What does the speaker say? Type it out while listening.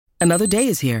Another day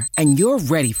is here, and you're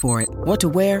ready for it. What to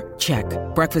wear? Check.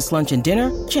 Breakfast, lunch, and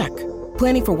dinner? Check.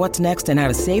 Planning for what's next and how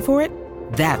to save for it?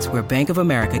 That's where Bank of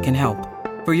America can help.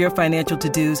 For your financial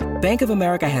to-dos, Bank of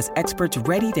America has experts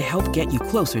ready to help get you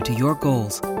closer to your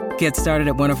goals. Get started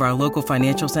at one of our local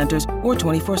financial centers or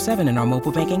 24/7 in our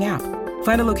mobile banking app.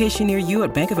 Find a location near you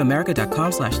at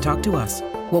bankofamerica.com/talktous.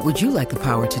 What would you like the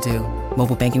power to do?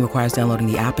 Mobile banking requires downloading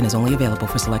the app and is only available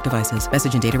for select devices.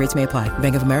 Message and data rates may apply.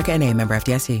 Bank of America N.A., member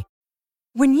FDIC.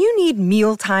 When you need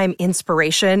mealtime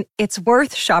inspiration, it's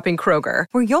worth shopping Kroger,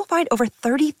 where you'll find over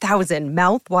 30,000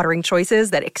 mouth-watering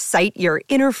choices that excite your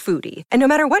inner foodie. And no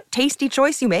matter what tasty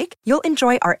choice you make, you'll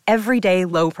enjoy our everyday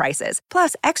low prices,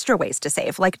 plus extra ways to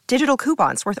save, like digital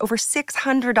coupons worth over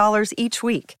 $600 each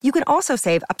week. You can also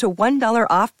save up to $1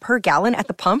 off per gallon at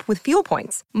the pump with fuel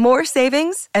points. More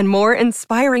savings and more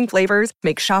inspiring flavors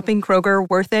make shopping Kroger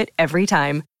worth it every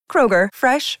time. Kroger,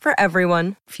 fresh for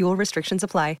everyone. Fuel restrictions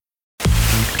apply.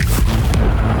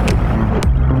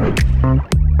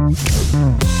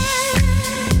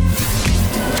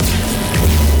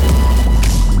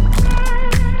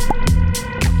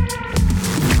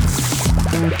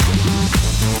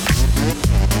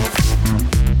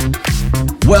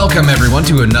 Welcome, everyone,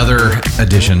 to another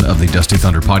edition of the Dusty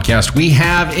Thunder podcast. We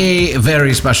have a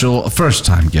very special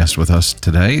first-time guest with us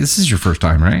today. This is your first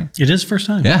time, right? It is first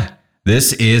time. Yeah.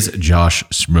 This is Josh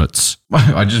Schmutz.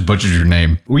 I just butchered your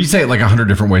name. Well, you say it like 100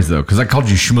 different ways, though, because I called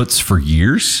you Schmutz for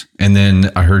years, and then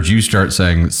I heard you start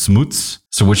saying Schmutz.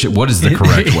 So what is the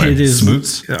correct way? It is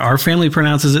Schmutz? Our family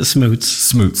pronounces it Schmutz.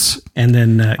 Schmutz. And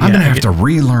then I'm going to have to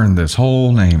relearn this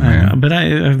whole name, man. I know, but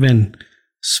I've been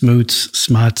Schmutz,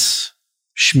 Schmutz,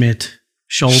 Schmidt,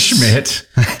 Schultz. Schmidt.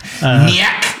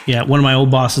 Yeah, one of my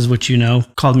old bosses, which you know,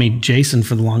 called me Jason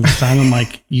for the longest time. I'm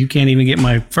like, you can't even get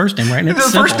my first name right. And it's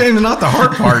the simple. first name is not the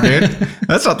hard part, dude.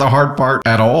 That's not the hard part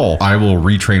at all. I will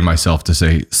retrain myself to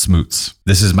say Schmutz.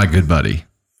 This is my good buddy,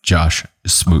 Josh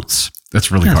Schmutz.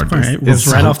 That's really hard. Right. It rolls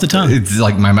right off the tongue. It's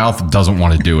like my mouth doesn't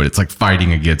want to do it. It's like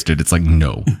fighting against it. It's like,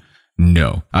 no.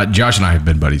 Josh and I have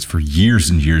been buddies for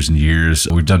years and years and years.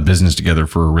 We've done business together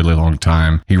for a really long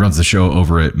time. He runs the show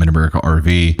over at Mid-America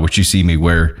RV, which you see me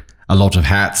wear a lot of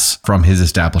hats from his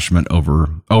establishment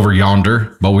over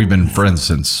yonder. But we've been friends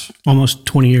since almost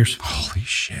 20 years. Holy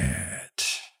shit.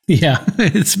 Yeah,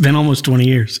 it's been almost 20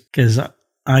 years because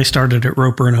I started at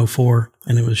Roper in 2004,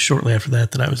 and it was shortly after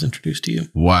that I was introduced to you.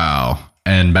 Wow.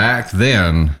 And back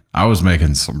then, I was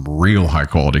making some real high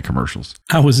quality commercials.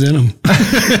 I was in them.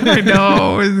 I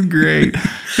know. It's great.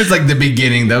 It's like the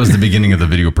beginning. That was the beginning of the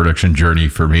video production journey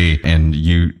for me. And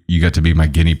you got to be my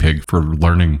guinea pig for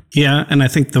learning. Yeah. And I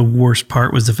think the worst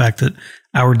part was the fact that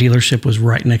our dealership was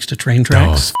right next to train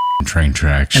tracks. Train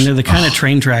tracks. And they're the kind of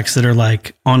train tracks that are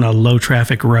like on a low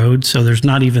traffic road. So there's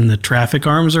not even the traffic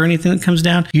arms or anything that comes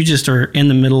down. You just are in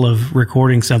the middle of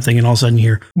recording something and all of a sudden you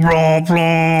hear, blah,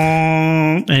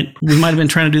 blah. And we might have been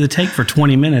trying to do the take for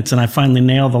 20 minutes and I finally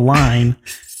nail the line.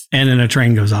 And then a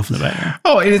train goes off in the background.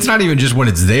 Oh, and it's not even just when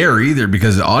it's there either,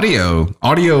 because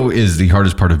audio is the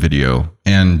hardest part of video.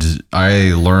 And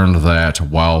I learned that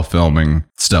while filming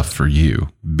stuff for you,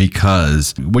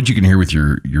 because what you can hear with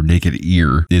your naked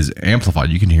ear is amplified.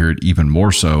 You can hear it even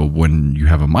more so when you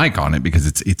have a mic on it, because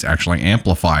it's actually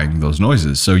amplifying those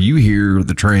noises. So you hear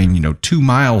the train, 2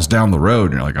 miles down the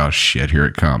road, and you're like, oh shit, here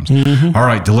it comes. Mm-hmm. All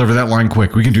right, deliver that line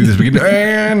quick. We can do this.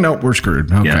 And nope, we're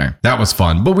screwed. Okay. Yeah. That was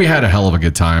fun, but we had a hell of a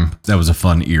good time. That was a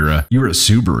fun era. You were at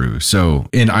Subaru.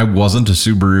 And I wasn't a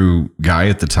Subaru guy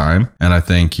at the time. And I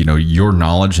think, your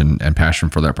knowledge and passion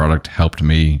for that product helped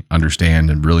me understand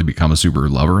and really become a Subaru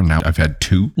lover. And now I've had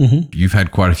 2. Mm-hmm. You've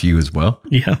had quite a few as well.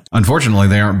 Yeah. Unfortunately,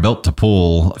 they aren't built to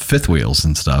pull fifth wheels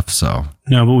and stuff. So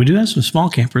no, but we do have some small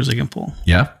campers they can pull.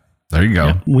 Yeah. There you go.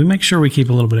 Yeah, we make sure we keep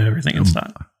a little bit of everything in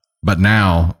stock. But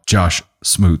now, Josh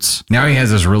Schmutz, now he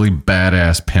has this really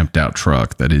badass pimped out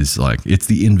truck that is like, it's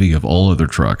the envy of all other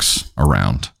trucks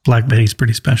around. Black Betty's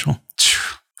pretty special.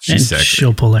 She's sexy.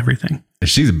 She'll pull everything.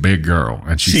 She's a big girl.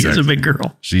 And she is a big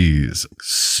girl. She's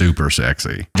super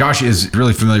sexy. Josh is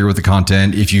really familiar with the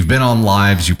content. If you've been on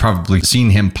lives, you've probably seen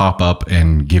him pop up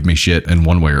and give me shit in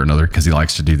one way or another, because he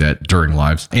likes to do that during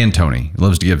lives. And Tony. He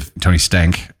loves to give Tony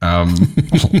Stank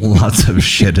lots of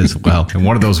shit as well. And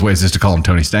one of those ways is to call him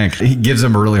Tony Stank. He gives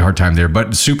him a really hard time there,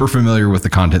 but super familiar with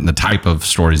the content and the type of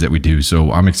stories that we do.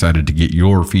 So I'm excited to get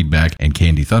your feedback. And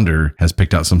Candy Thunder has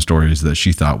picked out some stories that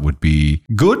she thought would be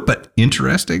good but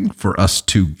interesting for us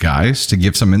two guys to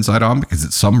give some insight on, because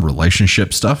it's some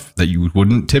relationship stuff that you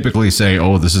wouldn't typically say,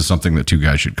 oh, this is something that 2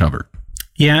 guys should cover.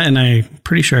 Yeah, and I'm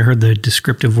pretty sure I heard the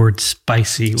descriptive word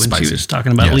spicy when she was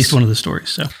talking about at least one of the stories.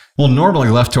 So, well, normally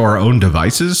left to our own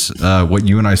devices, what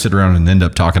you and I sit around and end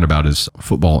up talking about is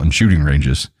football and shooting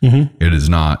ranges. Mm-hmm. It is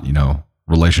not,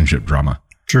 relationship drama.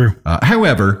 True.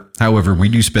 However, we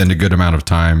do spend a good amount of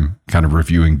time kind of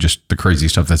reviewing just the crazy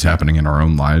stuff that's happening in our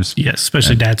own lives. Yes,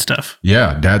 especially dad stuff.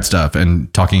 Yeah, dad stuff,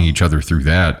 and talking each other through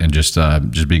that, and just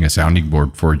being a sounding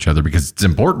board for each other, because it's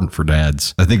important for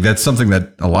dads. I think that's something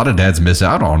that a lot of dads miss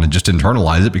out on and just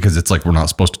internalize it, because it's like we're not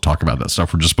supposed to talk about that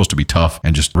stuff. We're just supposed to be tough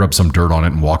and just rub some dirt on it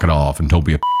and walk it off and don't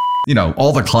be a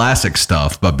all the classic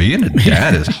stuff, but being a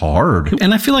dad is hard.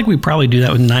 And I feel like we probably do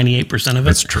that with 98% of it.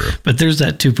 That's true. But there's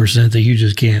that 2% that you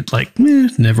just can't,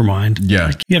 never mind. Yeah.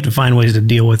 Like, you have to find ways to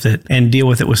deal with it, and deal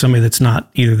with it with somebody that's not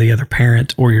either the other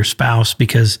parent or your spouse,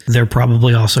 because they're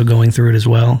probably also going through it as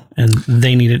well. And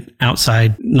they need it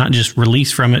outside, not just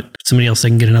release from it, somebody else they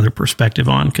can get another perspective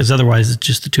on, because otherwise it's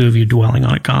just the two of you dwelling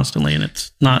on it constantly, and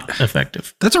it's not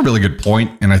effective. That's a really good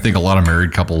point. And I think a lot of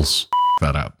married couples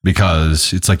that up,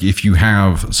 because it's like, if you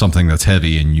have something that's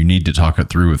heavy and you need to talk it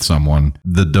through with someone,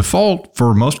 the default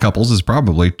for most couples is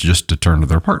probably just to turn to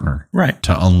their partner, right,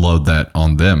 to unload that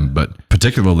on them. But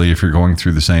particularly if you're going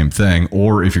through the same thing,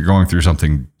 or if you're going through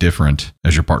something different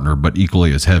as your partner but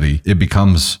equally as heavy, it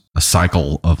becomes a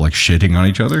cycle of shitting on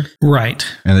each other. Right.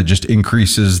 And it just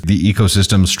increases the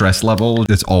ecosystem stress level.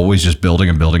 It's always just building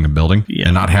and building and building. Yeah.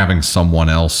 And not having someone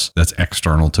else that's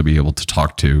external to be able to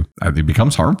talk to, it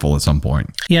becomes harmful at some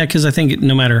point. Yeah, because I think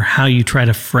no matter how you try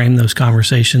to frame those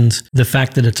conversations, the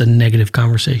fact that it's a negative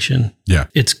conversation,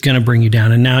 it's going to bring you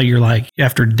down. And now you're like,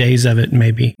 after days of it,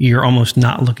 maybe you're almost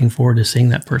not looking forward to seeing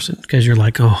that person, because you're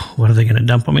like, oh, what are they going to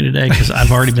dump on me today? Because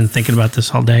I've already been thinking about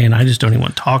this all day and I just don't even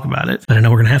want to talk about it, but I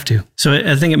know we're going to have to. So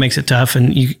I think it makes it tough,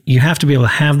 and you have to be able to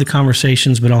have the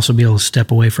conversations, but also be able to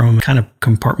step away from them, kind of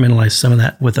compartmentalize some of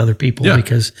that with other people,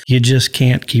 because you just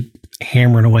can't keep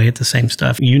hammering away at the same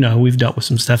stuff. We've dealt with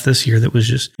some stuff this year that was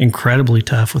just incredibly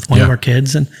tough with one of our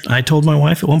kids. And I told my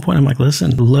wife at one point, I'm like,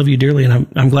 listen, I love you dearly, and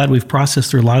I'm glad we've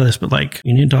processed through a lot of this, but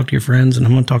you need to talk to your friends, and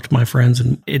I'm going to talk to my friends.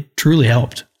 And it truly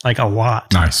helped. A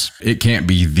lot. Nice. It can't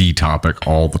be the topic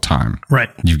all the time. Right.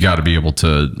 You've got to be able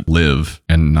to live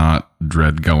and not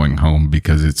dread going home,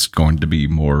 because it's going to be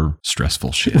more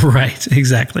stressful shit. Right.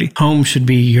 Exactly. Home should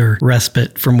be your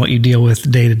respite from what you deal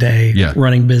with day to day. Yeah.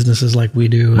 Running businesses like we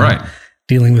do. Right.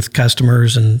 Dealing with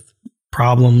customers and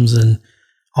problems and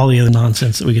all the other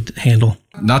nonsense that we get to handle.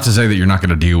 Not to say that you're not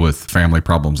going to deal with family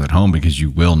problems at home, because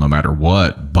you will no matter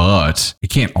what, but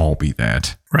it can't all be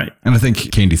that. Right. And I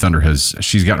think Candy Thunder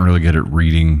she's gotten really good at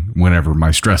reading whenever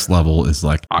my stress level is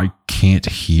like, I can't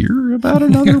hear about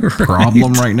another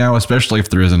problem right now, especially if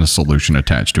there isn't a solution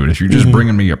attached to it. If you're just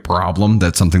bringing me a problem,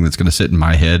 that's something that's going to sit in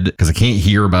my head, because I can't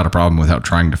hear about a problem without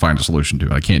trying to find a solution to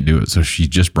it. I can't do it. So she's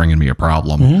just bringing me a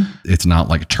problem. It's not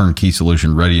like a turnkey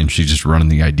solution ready and she's just running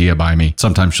the idea by me.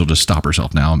 Sometimes she'll just stop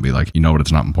herself now and be like, you know what,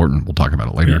 it's not important. We'll talk about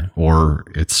it later. Yeah. Or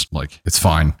it's like, it's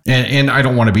fine. And I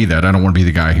don't want to be that. I don't want to be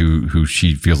the guy who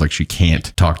she feels like she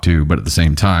can't talk to, but at the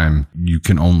same time, you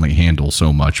can only handle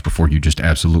so much before you just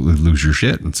absolutely lose your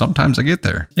shit. And sometimes I get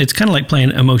there. It's kind of like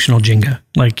playing emotional Jenga.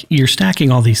 Like, you're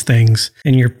stacking all these things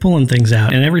and you're pulling things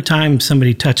out. And every time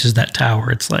somebody touches that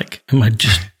tower, it's like, am I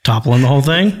just toppling the whole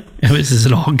thing? Is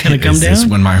it all going to come down? Is this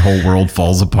when my whole world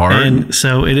falls apart? And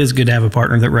so it is good to have a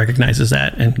partner that recognizes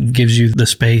that and gives you the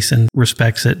space and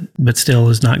respects it, but still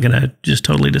is not going to just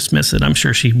totally dismiss it. I'm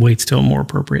sure she waits till a more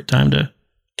appropriate time to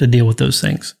deal with those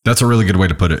things. That's a really good way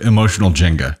to put it. Emotional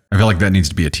Jenga. I feel like that needs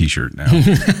to be a t-shirt now.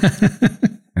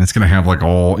 And it's going to have like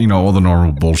all the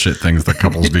normal bullshit things that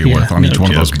couples deal with on each one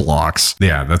of those blocks.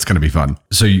 Yeah, that's going to be fun.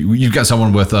 So you've got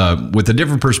someone with a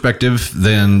different perspective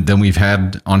than we've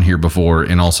had on here before.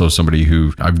 And also somebody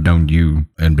who I've known you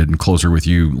and been closer with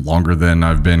you longer than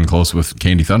I've been close with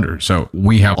Candy Thunder. So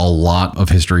we have a lot of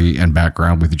history and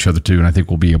background with each other too. And I think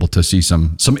we'll be able to see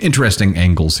some interesting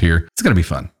angles here. It's going to be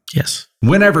fun. Yes.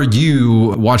 Whenever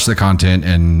you watch the content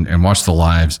and watch the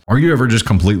lives, are you ever just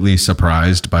completely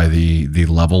surprised by the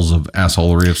levels of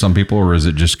assholery of some people? Or is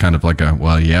it just kind of like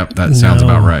that sounds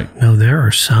about right? No, there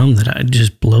are some that it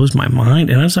just blows my mind.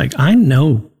 And I was like, I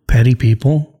know petty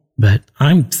people, but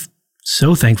I'm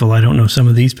so thankful I don't know some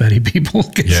of these petty people,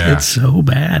 because it's so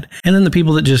bad. And then the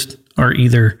people that just are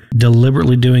either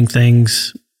deliberately doing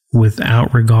things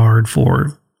without regard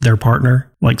for their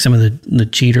partner, like some of the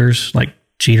cheaters, like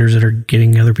cheaters that are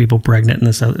getting other people pregnant, and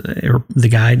this or the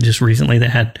guy just recently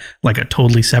that had like a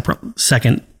totally separate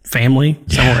second family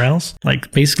somewhere else,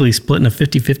 like basically splitting a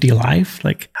 50-50 life.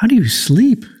 Like, how do you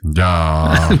sleep?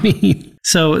 I mean,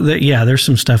 so there's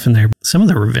some stuff in there. Some of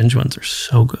the revenge ones are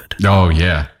so good. Oh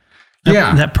yeah.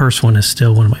 That purse one is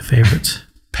still one of my favorites.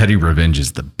 Petty revenge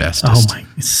is the best. Oh my,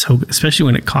 it's so good, especially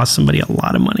when it costs somebody a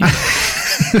lot of money.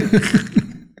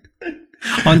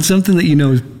 On something that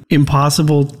is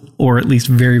impossible or at least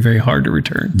very, very hard to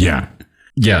return. Yeah.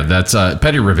 Yeah, that's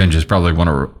petty revenge is probably one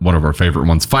of our favorite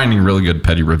ones. Finding really good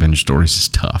petty revenge stories is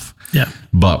tough. Yeah.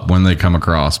 But when they come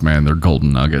across, man, they're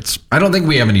golden nuggets. I don't think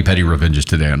we have any petty revenges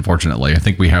today, unfortunately. I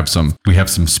think we have some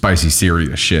spicy,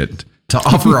 serious shit to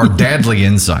offer our dadly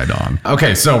insight on.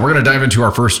 Okay, so we're going to dive into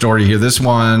our first story here. This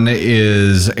one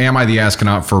is, am I the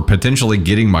astronaut for potentially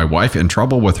getting my wife in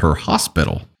trouble with her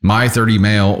hospital? My 30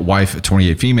 male, wife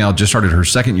 28 female, just started her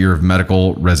second year of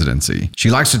medical residency.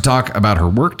 She likes to talk about her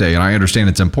workday, and I understand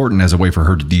it's important as a way for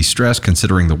her to de-stress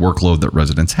considering the workload that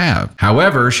residents have.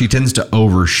 However, she tends to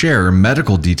overshare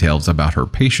medical details about her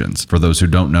patients. For those who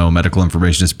don't know, medical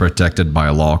information is protected by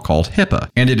a law called HIPAA,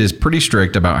 and it is pretty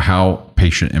strict about how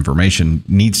patient information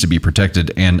needs to be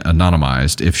protected and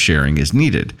anonymized if sharing is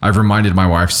needed. I've reminded my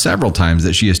wife several times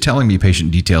that she is telling me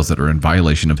patient details that are in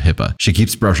violation of HIPAA. She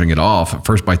keeps brushing it off,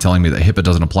 first by telling me that HIPAA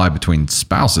doesn't apply between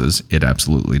spouses. It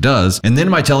absolutely does. And then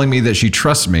by telling me that she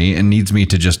trusts me and needs me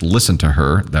to just listen to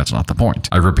her. That's not the point.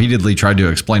 I've repeatedly tried to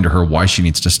explain to her why she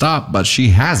needs to stop, but she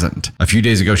hasn't. A few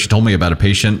days ago, she told me about a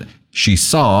patient she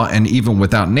saw, and even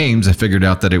without names, I figured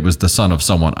out that it was the son of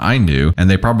someone I knew, and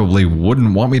they probably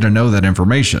wouldn't want me to know that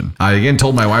information. I again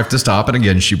told my wife to stop, and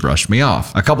again, she brushed me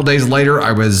off. A couple days later,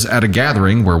 I was at a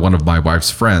gathering where one of my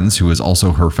wife's friends, who is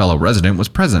also her fellow resident, was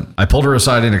present. I pulled her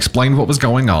aside and explained what was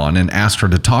going on and asked her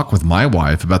to talk with my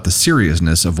wife about the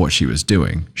seriousness of what she was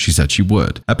doing. She said she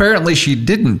would. Apparently, she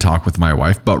didn't talk with my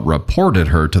wife, but reported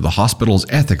her to the hospital's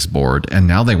ethics board, and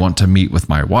now they want to meet with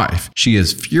my wife. She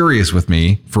is furious with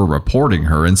me for reporting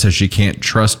her and says she can't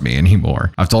trust me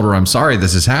anymore. I've told her I'm sorry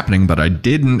this is happening, but I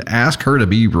didn't ask her to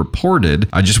be reported.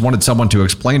 I just wanted someone to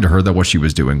explain to her that what she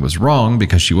was doing was wrong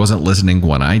because she wasn't listening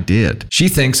when I did. She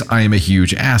thinks I am a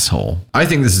huge asshole. I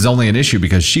think this is only an issue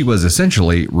because she was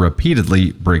essentially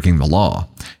repeatedly breaking the law.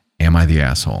 Am I the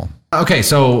asshole? Okay,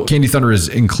 so Candy Thunder has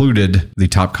included the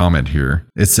top comment here.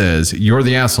 It says, "You're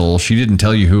the asshole. She didn't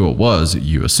tell you who it was.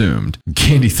 You assumed."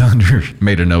 Candy Thunder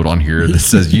made a note on here that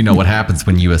says, "You know what happens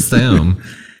when you assume."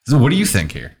 So what do you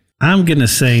think here? I'm going to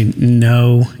say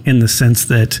no, in the sense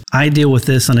that I deal with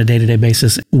this on a day-to-day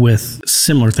basis with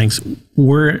similar things.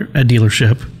 We're a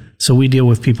dealership, so we deal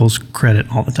with people's credit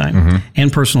all the time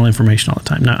and personal information all the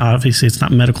time. Now, obviously, it's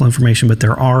not medical information, but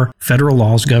there are federal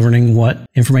laws governing what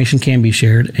information can be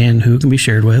shared and who can be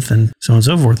shared with and so on and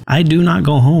so forth. I do not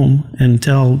go home and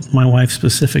tell my wife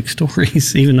specific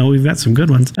stories, even though we've got some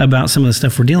good ones, about some of the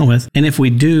stuff we're dealing with. And if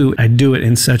we do, I do it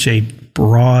in such a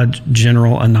broad,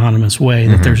 general, anonymous way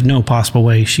that there's no possible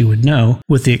way she would know,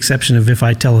 with the exception of if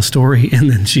I tell a story and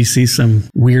then she sees some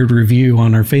weird review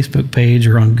on our Facebook page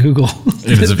or on Google.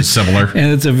 It is similar.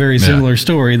 And it's a very similar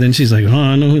story. Then she's like, oh,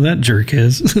 I know who that jerk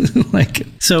is.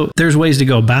 So there's ways to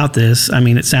go about this. I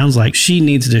mean, it sounds like she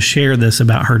needs to share this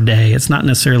about her day. It's not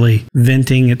necessarily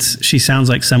venting. She sounds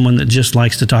like someone that just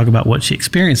likes to talk about what she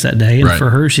experienced that day. And for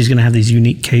her, she's going to have these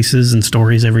unique cases and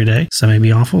stories every day. Some may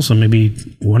be awful, some may be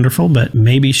wonderful, but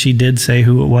maybe she did say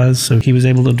who it was, so he was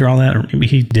able to draw that, or maybe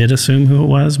he did assume who it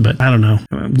was, but I don't know.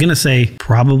 I'm going to say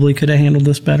probably could have handled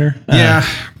this better. Yeah.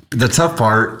 The tough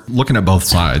part, looking at both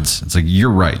sides, it's like, you're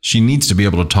right. She needs to be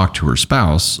able to talk to her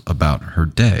spouse about her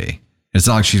day. It's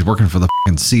not like she's working for the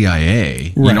fucking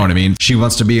CIA. You know what I mean? She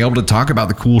wants to be able to talk about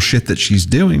the cool shit that she's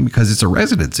doing because it's a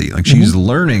residency. Like, she's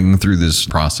learning through this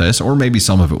process, or maybe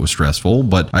some of it was stressful,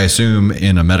 but I assume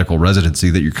in a medical residency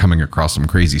that you're coming across some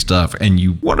crazy stuff and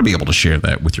you want to be able to share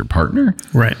that with your partner.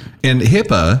 Right. And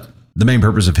HIPAA, the main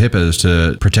purpose of HIPAA is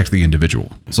to protect the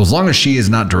individual. So as long as she is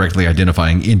not directly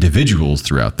identifying individuals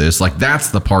throughout this, like, that's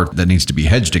the part that needs to be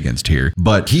hedged against here.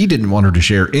 But he didn't want her to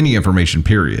share any information,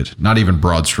 period. Not even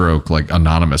broad stroke, like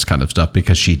anonymous kind of stuff,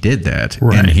 because she did that.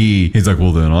 Right. And he's like,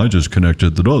 well, then I just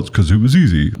connected the dots because it was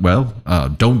easy. Well,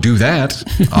 don't do that,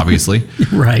 obviously.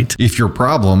 Right. If your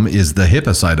problem is the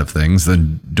HIPAA side of things,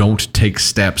 then don't take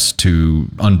steps to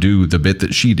undo the bit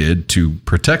that she did to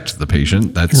protect the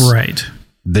patient. That's right.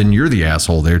 Then you're the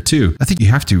asshole there too. I think you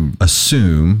have to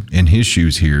assume in his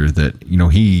shoes here that, you know,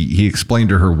 he explained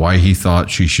to her why he thought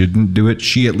she shouldn't do it.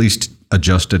 She at least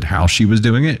adjusted how she was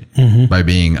doing it by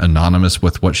being anonymous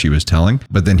with what she was telling.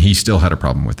 But then he still had a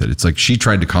problem with it. It's like she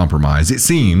tried to compromise, it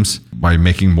seems, by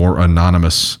making more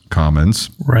anonymous comments.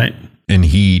 Right. And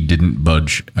he didn't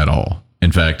budge at all.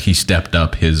 In fact, he stepped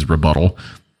up his rebuttal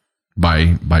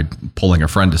by pulling a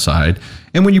friend aside.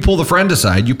 And when you pull the friend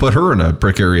aside, you put her in a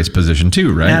precarious position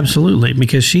too, right? Absolutely,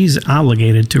 because she's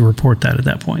obligated to report that at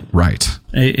that point. Right.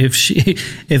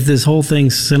 If this whole thing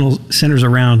centers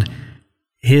around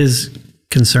his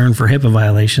concern for HIPAA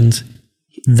violations,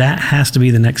 that has to be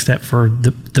the next step for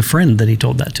the friend that he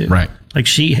told that to. Right. Like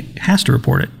she has to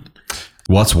report it.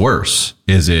 What's worse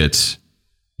is it,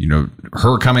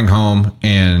 her coming home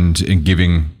and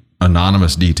giving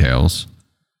anonymous details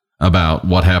about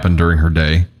what happened during her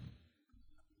day,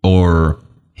 or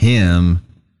him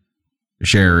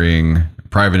sharing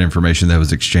private information that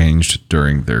was exchanged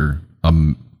during their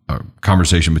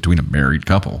conversation between a married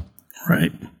couple.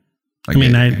 Right. Like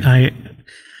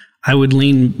I would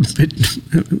lean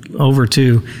over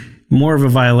to more of a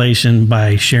violation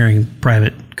by sharing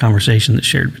private conversation that's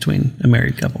shared between a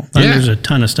married couple. There's a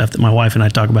ton of stuff that my wife and I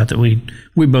talk about that we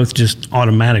both just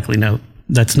automatically know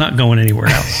that's not going anywhere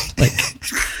else. Like,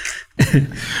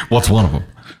 what's one of them?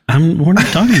 We're not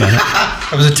talking about it.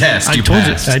 It was a test.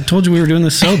 I told you we were doing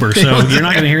this sober, so you're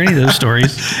not going to hear any of those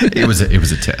stories. It was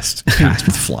a test. Passed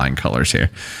with flying colors here.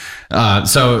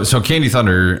 So Candy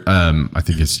Thunder, I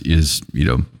think is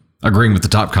agreeing with the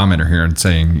top commenter here and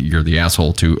saying you're the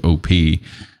asshole to OP.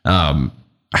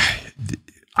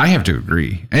 I have to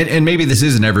agree, and maybe this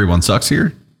isn't everyone sucks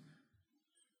here,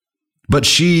 but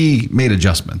she made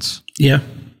adjustments. Yeah,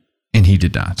 and he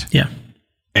did not. Yeah,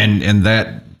 and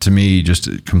that to me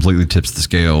just completely tips the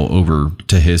scale over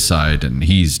to his side, and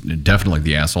he's definitely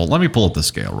the asshole. Let me pull up the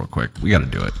scale real quick. We got to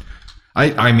do it.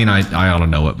 I mean, I ought to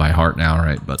know it by heart now,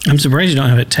 right? But I'm surprised you don't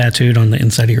have it tattooed on the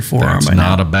inside of your forearm. That's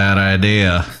not a bad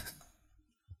idea.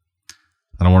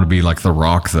 I don't want to be like The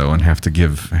Rock though, and have to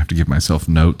give myself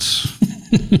notes.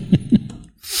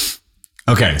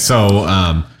 Okay,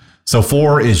 so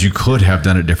 4 is you could have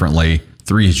done it differently.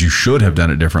 3 is you should have done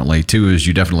it differently. 2 is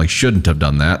you definitely shouldn't have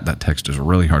done that. That text is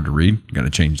really hard to read. Got to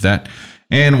change that.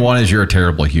 And 1 is you're a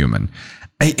terrible human.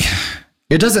 It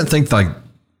doesn't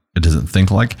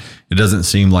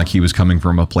seem like he was coming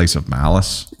from a place of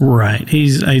malice. Right.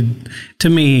 To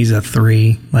me, he's a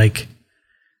 3. Like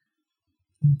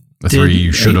a 3,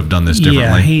 you should have done this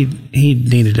differently. Yeah, he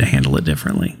needed to handle it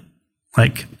differently.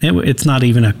 Like it's not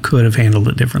even a could have handled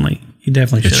it differently. He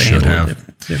definitely should have handled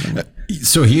it differently.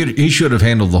 So he should have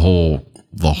handled the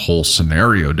whole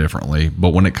scenario differently. But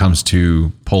when it comes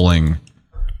to pulling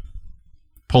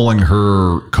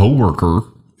her coworker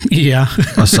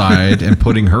aside and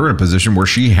putting her in a position where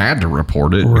she had to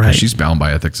report it because she's bound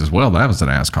by ethics as well, that was an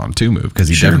ASCON 2 move because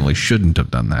he definitely shouldn't have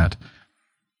done that.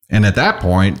 And at that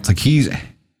point, it's like he's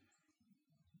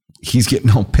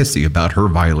getting all pissy about her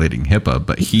violating HIPAA,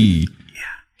 but he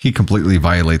completely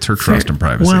violates her trust and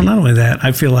privacy. Well, not only that,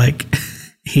 I feel like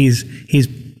he's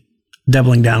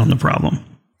doubling down on the problem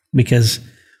because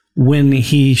when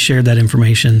he shared that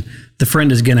information, the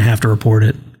friend is going to have to report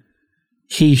it.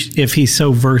 If he's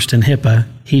so versed in HIPAA,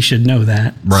 he should know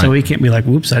that. Right. So he can't be like,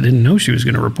 whoops, I didn't know she was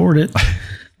going to report it.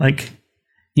 Like,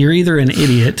 you're either an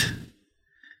idiot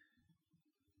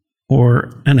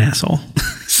or an asshole.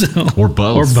 Or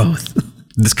both.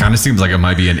 This kind of seems like it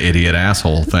might be an idiot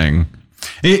asshole thing.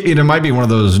 It might be one of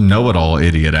those know-it-all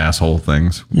idiot asshole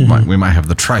things. Mm-hmm. We might have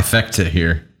the trifecta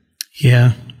here.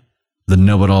 Yeah. The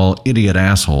know-it-all idiot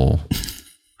asshole.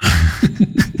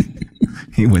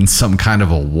 He wins some kind of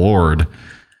award.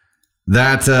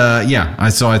 That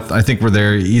I think we're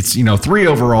there. It's 3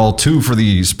 overall, 2 for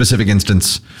the specific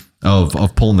instance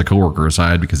of pulling the coworker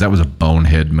aside because that was a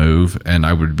bonehead move, and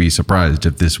I would be surprised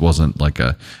if this wasn't like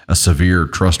a severe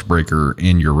trust breaker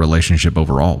in your relationship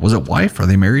overall. Was it wife? Are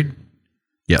they married?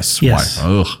 Yes. Wife.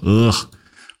 Ugh,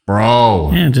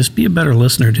 bro. Yeah, just be a better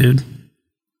listener, dude.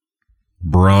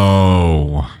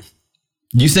 Bro.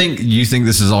 You think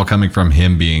this is all coming from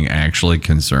him being actually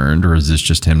concerned, or is this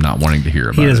just him not wanting to hear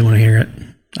about it? He doesn't want to hear it.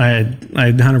 I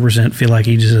 100% feel like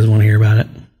he just doesn't want to hear about it.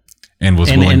 And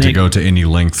was willing to go to any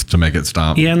length to make it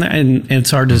stop. Yeah, and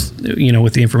it's hard to,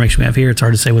 with the information we have here, it's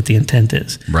hard to say what the intent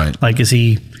is. Right. Like, is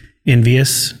he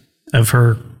envious of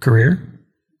her career?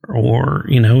 Or,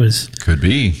 could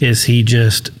be. Is he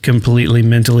just completely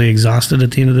mentally exhausted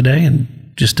at the end of the day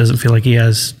and just doesn't feel like he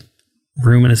has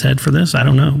room in his head for this? I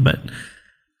don't know, but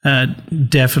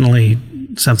definitely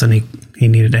something he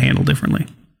needed to handle differently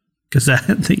because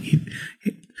he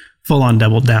full on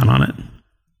doubled down on it.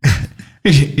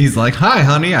 He's like, "Hi,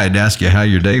 honey, I'd ask you how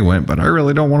your day went, but I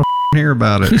really don't want to hear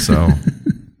about it." So,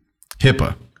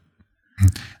 HIPAA.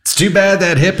 It's too bad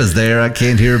that HIPAA's there. I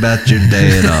can't hear about your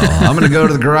day at all. I'm going to go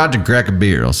to the garage and crack a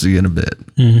beer. I'll see you in a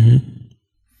bit. Mm-hmm.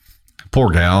 Poor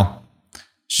gal.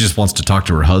 She just wants to talk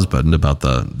to her husband about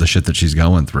the shit that she's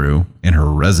going through in her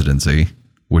residency,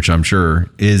 which I'm sure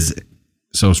is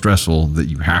so stressful that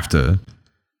you have to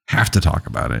talk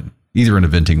about it, either in a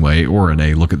venting way or in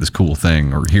a look at this cool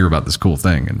thing or hear about this cool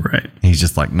thing. And he's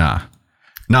just like, nah,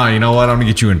 you know what? I'm going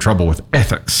to get you in trouble with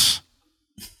ethics.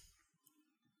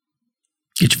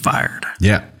 Get you fired.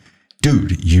 Yeah.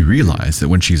 Dude, you realize that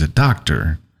when she's a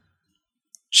doctor,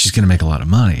 she's going to make a lot of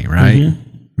money, right? Mm-hmm.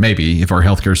 Maybe if our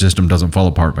healthcare system doesn't fall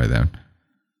apart by then.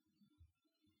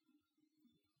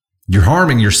 You're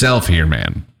harming yourself here,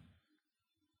 man.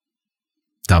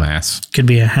 Dumbass. Could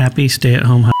be a happy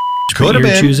stay-at-home husband. Could have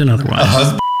been. Choosing otherwise.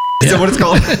 Is that what it's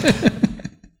called?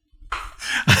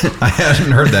 I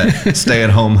haven't heard that.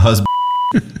 Stay-at-home husband.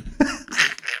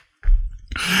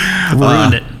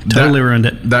 Ruined it. Totally ruined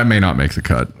it. That may not make the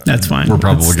cut. That's fine. We're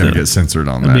probably going to get censored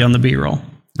on that. Be on the B-roll.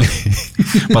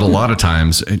 But a lot of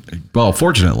times, well,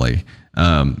 fortunately,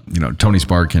 Tony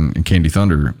Spark and Candy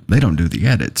Thunder, they don't do the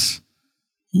edits.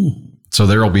 So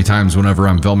there will be times whenever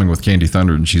I'm filming with Candy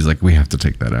Thunder and she's like, we have to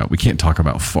take that out. We can't talk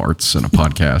about farts in a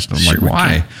podcast. And I'm like,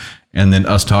 why? And then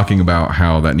us talking about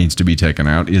how that needs to be taken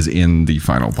out is in the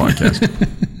final podcast.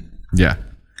 Yeah.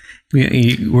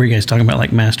 Were you guys talking about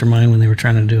like Mastermind when they were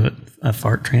trying to do a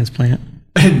fart transplant?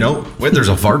 No. Wait, there's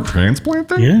a fart transplant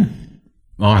thing? Yeah.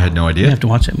 Oh, I had no idea. You have to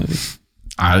watch that movie.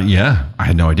 Yeah, I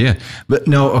had no idea. But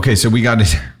no, okay, so we got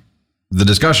it. The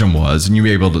discussion was, and you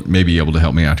may be able to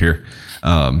help me out here.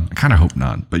 I kind of hope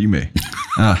not, but you may.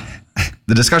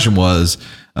 The discussion was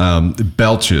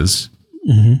belches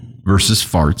versus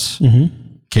farts. Mm-hmm.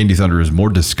 Candy Thunder is more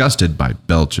disgusted by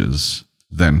belches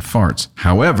than farts.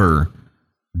 However,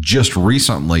 just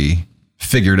recently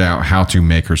figured out how to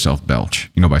make herself belch,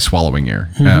 by swallowing air.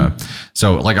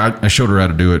 So like I showed her how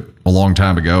to do it a long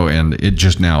time ago and it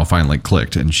just now finally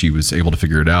clicked and she was able to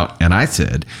figure it out. And I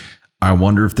said, I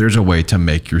wonder if there's a way to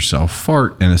make yourself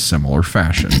fart in a similar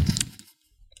fashion.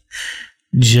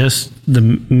 Just the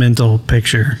mental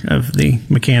picture of the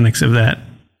mechanics of that.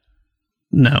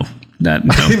 No,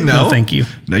 thank you.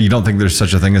 No, you don't think there's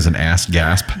such a thing as an ass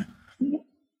gasp?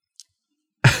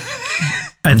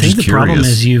 I think the problem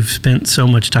is you've spent so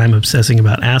much time obsessing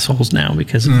about assholes now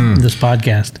because of this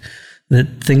podcast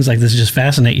that things like this just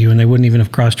fascinate you and they wouldn't even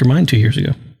have crossed your mind 2 years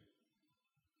ago.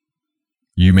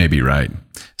 You may be right.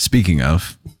 Speaking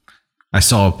of, I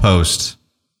saw a post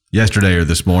yesterday or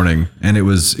this morning and it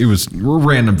was a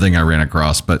random thing I ran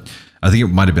across, but I think it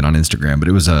might have been on Instagram, but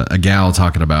it was a gal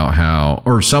talking about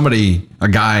a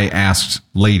guy asked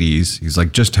ladies, he's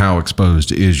like, just how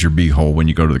exposed is your beehole when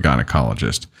you go to the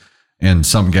gynecologist? And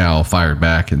some gal fired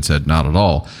back and said, not at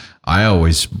all. I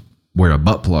always wear a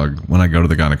butt plug when I go to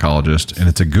the gynecologist, and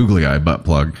it's a googly eye butt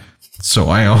plug. So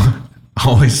I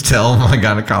always tell my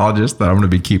gynecologist that I'm going to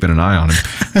be keeping an eye on him.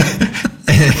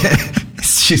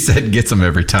 She said, gets him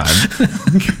every time.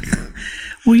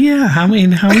 Well, yeah. I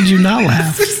mean, how would you not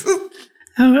laugh?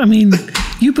 I mean,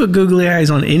 you put googly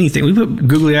eyes on anything. We put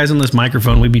googly eyes on this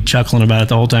microphone. We'd be chuckling about it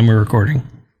the whole time we're recording.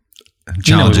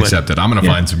 Challenge accepted. I'm going to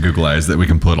find some googly eyes that we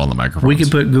can put on the microphone. We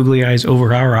could put googly eyes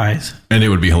over our eyes. And it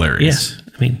would be hilarious. Yes.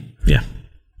 I mean, yeah.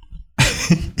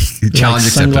 Challenge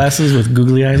accepted. Sunglasses with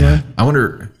googly eyes on? I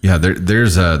wonder,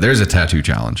 there's a tattoo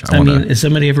challenge. I mean, has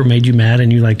somebody ever made you mad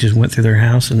and you like just went through their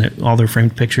house and all their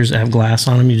framed pictures have glass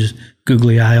on them? You just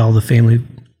googly eye all the family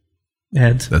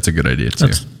heads? That's a good idea too.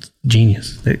 That's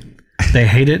genius. They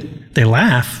hate it. They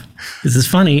laugh. This is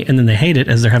funny, and then they hate it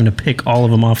as they're having to pick all of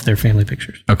them off their family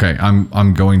pictures. Okay,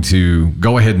 I'm going to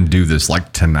go ahead and do this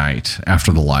like tonight,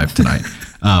 after the live tonight.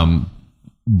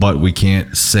 But we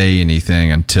can't say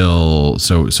anything until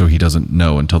so he doesn't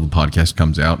know until the podcast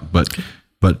comes out. But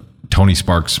Tony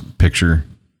Sparks' picture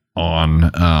on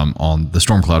the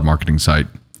Stormcloud marketing site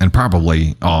and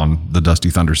probably on the Dusty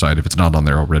Thunder site if it's not on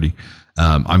there already.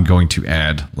 I'm going to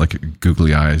add like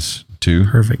googly eyes too.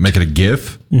 Perfect. Make it a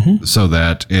GIF so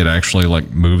that it actually like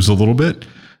moves a little bit.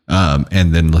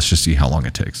 And then let's just see how long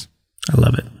it takes. I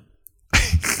love it.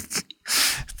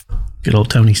 Good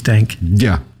old Tony Stank.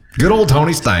 Yeah. Good old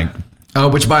Tony Stank.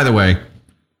 Which, by the way,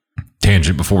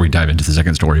 tangent before we dive into the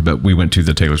second story, but we went to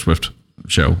the Taylor Swift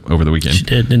show over the weekend. She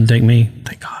didn't take me.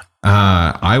 Thank God.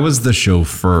 I was the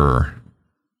chauffeur.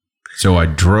 So I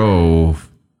drove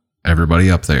everybody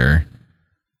up there,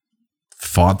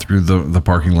 fought through the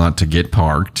parking lot to get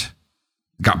parked,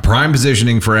 got prime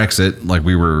positioning for exit. Like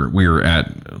we were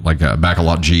at like a back of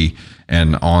lot G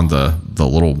and on the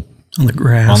little... On the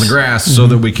grass. So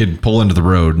that we could pull into the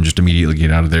road and just immediately get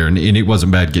out of there. And it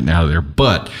wasn't bad getting out of there.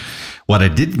 But what I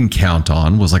didn't count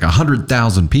on was like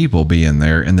 100,000 people being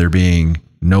there and there being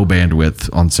no bandwidth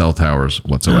on cell towers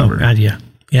whatsoever. Oh, God, yeah.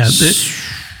 Yeah.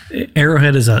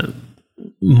 Arrowhead is a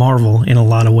marvel in a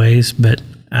lot of ways, but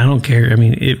I don't care. I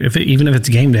mean, even if it's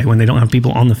game day, when they don't have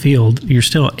people on the field, you're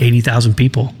still 80,000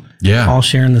 people. Yeah. All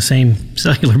sharing the same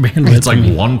cellular bandwidth. It's like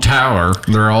one tower.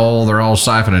 They're all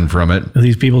siphoning from it.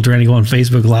 These people trying to go on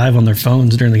Facebook Live on their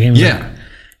phones during the game. Yeah.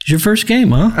 It's your first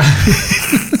game, huh?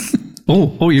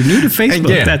 Oh, you're new to Facebook.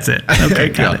 Again. That's it. Okay,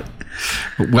 got it.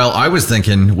 Well, I was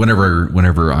thinking whenever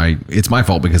it's my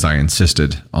fault because I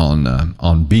insisted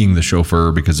on being the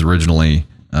chauffeur, because originally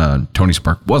Tony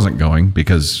Spark wasn't going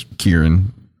because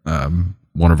Kieran,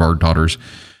 one of our daughters,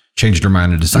 changed her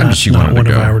mind and decided she wanted to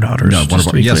go. One of our daughters. No,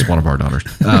 one of our daughters.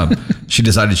 She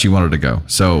decided she wanted to go,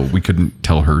 so we couldn't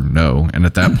tell her no. And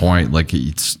at that point, like,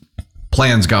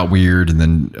 plans got weird, and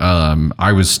then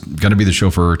I was going to be the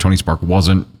chauffeur. Tony Spark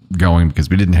wasn't going because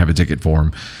we didn't have a ticket for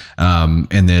him.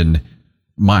 And then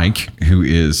Mike, who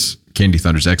is Candy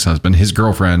Thunder's ex-husband, his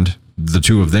girlfriend, the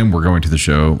two of them were going to the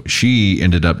show. She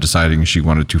ended up deciding she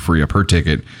wanted to free up her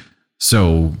ticket.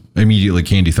 So immediately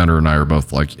Candy Thunder and I are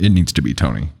both like, it needs to be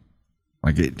Tony.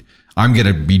 Like, I'm going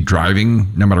to be driving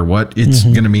no matter what. It's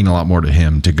going to mean a lot more to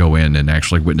him to go in and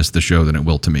actually witness the show than it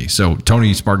will to me. So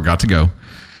Tony Spark got to go.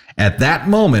 At that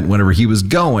moment, whenever he was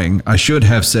going, I should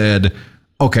have said,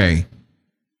 okay,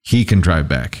 he can drive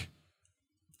back,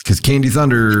 because Candy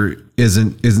Thunder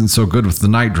isn't so good with the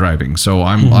night driving. So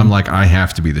I'm like, I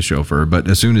have to be the chauffeur. But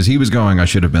as soon as he was going, I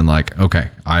should have been like, okay,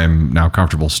 I am now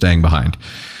comfortable staying behind,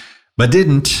 but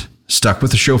didn't. Stuck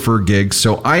with the chauffeur gig.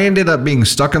 So I ended up being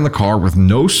stuck in the car with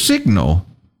no signal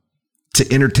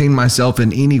to entertain myself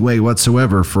in any way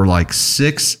whatsoever for like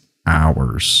 6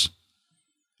 hours.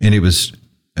 And it was,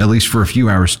 at least for a few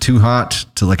hours, too hot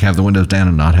to like have the windows down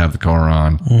and not have the car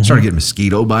on. Started getting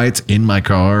mosquito bites in my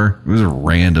car. It was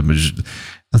random. It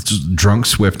was just drunk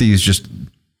Swifties just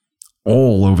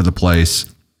all over the place.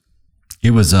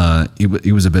 It was a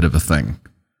bit of a thing.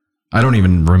 I don't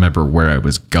even remember where I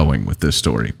was going with this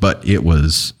story, but it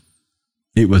was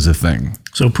a thing.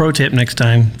 So pro tip next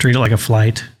time, treat it like a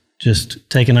flight. Just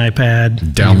take an iPad,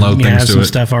 download things have to some it.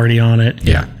 Stuff already on it.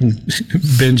 Yeah.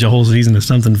 Binge a whole season of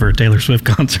something for a Taylor Swift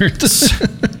concert.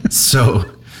 So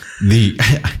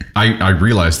I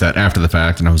realized that after the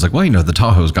fact, and I was like, well, the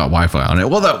Tahoe's got Wi-Fi on it.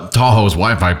 Well, the Tahoe's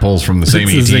Wi-Fi pulls from the same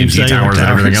AT&T towers and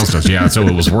everything else does. Yeah, so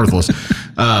it was worthless.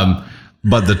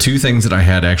 But the two things that I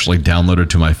had actually downloaded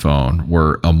to my phone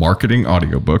were a marketing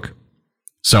audiobook.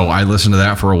 So I listened to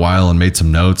that for a while and made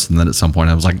some notes. And then at some point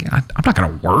I was like, I'm not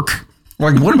going to work.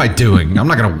 Like, what am I doing? I'm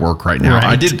not going to work right now.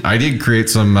 Right. I did create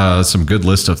some good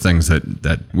list of things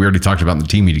that we already talked about in the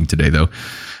team meeting today, though.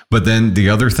 But then the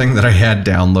other thing that I had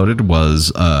downloaded was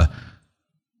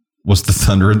the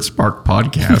Thunder and Spark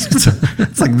podcast. So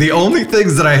it's like the only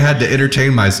things that I had to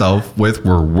entertain myself with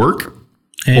were work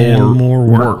and more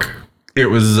work. It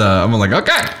was, I'm like,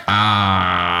 okay.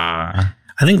 I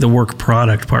think the work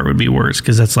product part would be worse,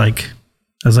 because that's like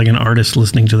an artist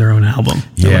listening to their own album.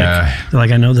 They're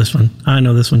like, I know this one. I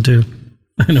know this one too.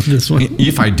 I know this one.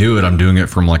 If I do it, I'm doing it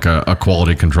from like a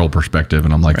quality control perspective.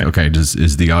 And I'm like, okay,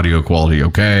 is the audio quality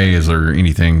okay? Is there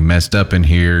anything messed up in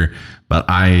here? But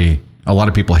a lot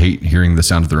of people hate hearing the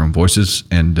sound of their own voices.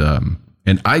 And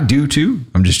I do too.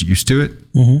 I'm just used to it.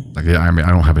 Like, I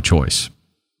don't have a choice.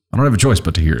 I don't have a choice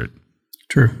but to hear it.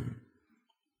 True.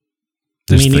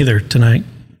 Me neither tonight.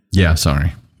 Yeah,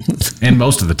 sorry. And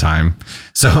most of the time.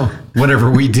 So whenever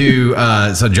we do,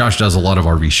 so Josh does a lot of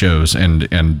RV shows,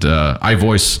 and I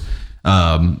voice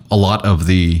a lot of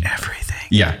the everything.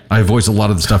 Yeah, I voice a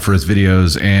lot of the stuff for his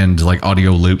videos and like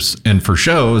audio loops. And for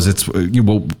shows, it's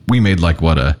we made like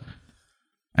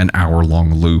an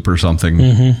hour-long loop or something,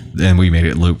 and we made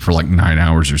it loop for like 9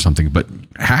 hours or something. But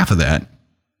half of that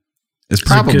is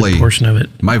probably a good portion of it.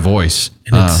 My voice,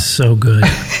 and it's so good.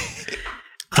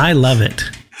 I love it.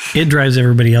 It drives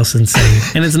everybody else insane,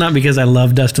 and it's not because I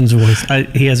love Dustin's voice.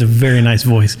 He has a very nice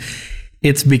voice.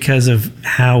 It's because of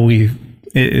how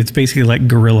it's basically like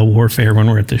guerrilla warfare when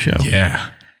we're at the show. Yeah,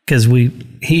 because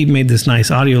he made this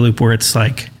nice audio loop where it's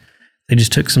like they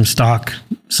just took some stock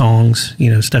songs,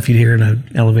 stuff you'd hear in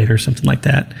an elevator or something like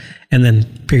that, and then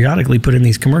periodically put in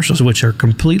these commercials, which are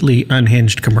completely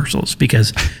unhinged commercials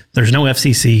because there's no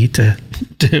FCC to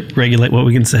regulate what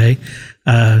we can say.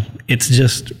 It's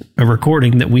just a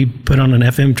recording that we put on an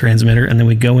FM transmitter, and then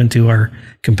we go into our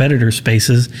competitor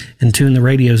spaces and tune the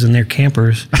radios in their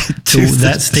campers to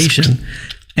that station.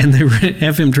 And the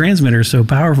FM transmitter is so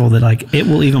powerful that like it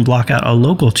will even block out a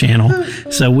local channel,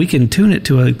 so we can tune it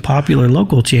to a popular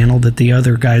local channel that the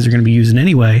other guys are going to be using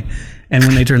anyway. And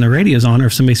when they turn the radios on, or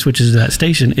if somebody switches to that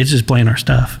station, it's just playing our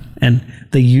stuff. And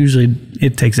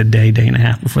it takes a day and a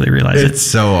half before they realize it. It's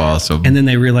so awesome. And then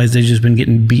they realize they've just been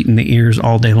getting beat in the ears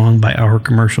all day long by our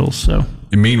commercials. So,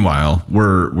 and meanwhile,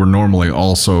 we're normally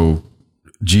also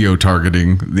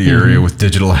geo-targeting the area with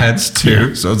digital ads too.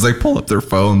 Yeah. So as they pull up their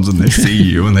phones and they see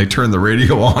you and they turn the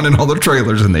radio on in all the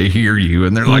trailers and they hear you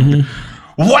and they're like,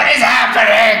 what is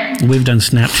happening? We've done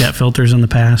Snapchat filters in the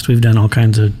past. We've done all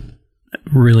kinds of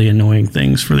really annoying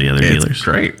things for the other dealers. It's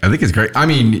great. I think it's great. I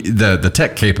mean, the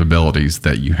tech capabilities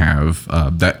that you have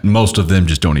that most of them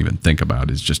just don't even think about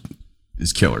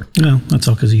is killer. No, that's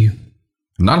all because of you.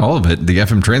 Not all of it. The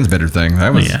FM transmitter thing.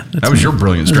 That was your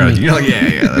brilliant strategy. You're like,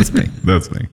 yeah, that's me. That's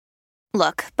me.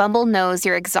 Look, Bumble knows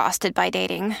you're exhausted by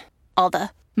dating. All the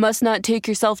must not take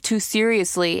yourself too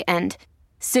seriously and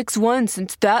 6'1"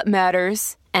 since that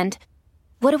matters. And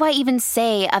what do I even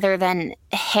say other than,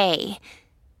 hey?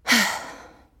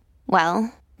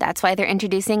 Well, that's why they're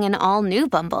introducing an all-new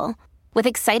Bumble with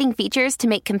exciting features to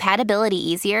make compatibility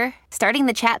easier, starting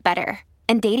the chat better,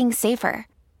 and dating safer.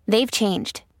 They've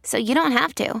changed, so you don't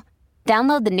have to.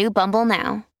 Download the new Bumble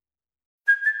now.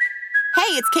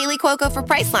 Hey, it's Kaylee Cuoco for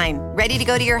Priceline. Ready to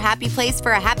go to your happy place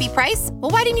for a happy price? Well,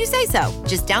 why didn't you say so?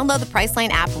 Just download the Priceline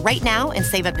app right now and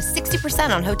save up to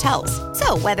 60% on hotels.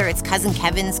 So whether it's Cousin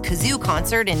Kevin's Kazoo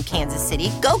Concert in Kansas City,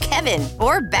 go Kevin,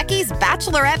 or Becky's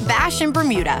Bachelorette Bash in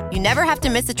Bermuda, you never have to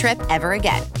miss a trip ever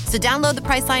again. So download the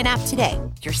Priceline app today.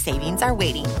 Your savings are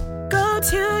waiting. Go to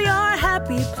your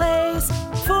happy place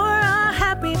for a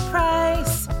happy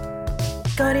price.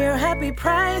 Go to your happy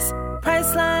price,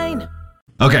 Priceline.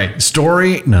 Okay,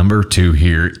 story number 2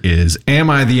 here is, am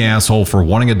I the asshole for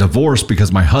wanting a divorce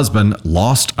because my husband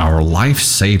lost our life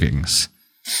savings?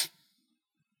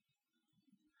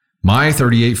 My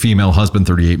 38 female husband,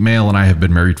 38 male, and I have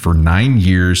been married for 9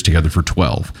 years, together for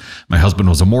 12. My husband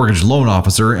was a mortgage loan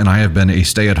officer, and I have been a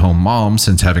stay-at-home mom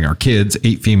since having our kids,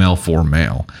 8 female, 4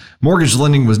 male. Mortgage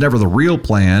lending was never the real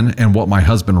plan, and what my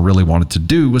husband really wanted to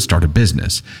do was start a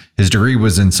business. His degree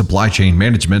was in supply chain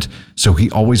management, so he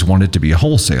always wanted to be a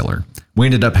wholesaler. We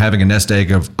ended up having a nest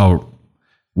egg of around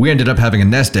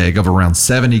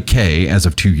 $70K as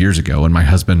of 2 years ago, and my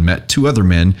husband met 2 other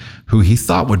men who he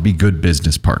thought would be good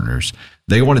business partners.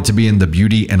 They wanted to be in the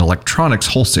beauty and electronics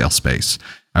wholesale space.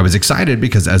 I was excited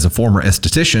because as a former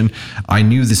esthetician, I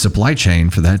knew the supply chain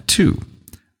for that too.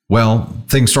 Well,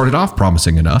 things started off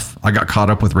promising enough. I got caught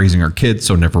up with raising our kids,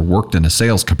 so never worked in a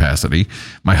sales capacity.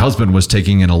 My husband was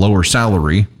taking in a lower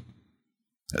salary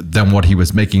than what he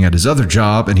was making at his other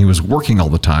job, and he was working all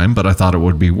the time, but I thought it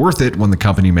would be worth it when the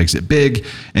company makes it big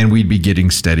and we'd be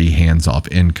getting steady hands-off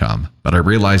income. But I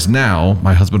realize now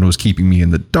my husband was keeping me in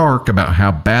the dark about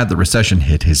how bad the recession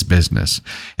hit his business.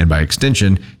 And by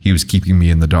extension, he was keeping me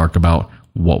in the dark about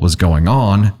what was going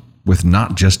on with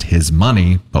not just his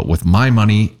money, but with my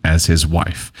money as his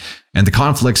wife, and the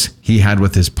conflicts he had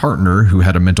with his partner who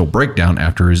had a mental breakdown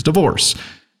after his divorce.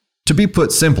 To be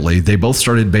put simply, they both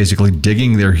started basically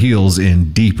digging their heels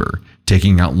in deeper,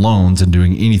 taking out loans and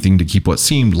doing anything to keep what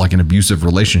seemed like an abusive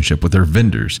relationship with their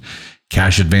vendors,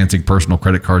 cash advancing personal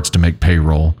credit cards to make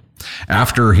payroll.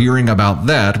 After hearing about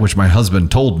that, which my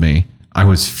husband told me, I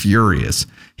was furious.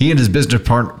 He and his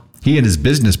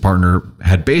business partner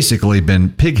had basically been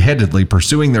pig-headedly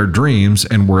pursuing their dreams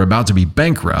and were about to be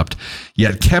bankrupt,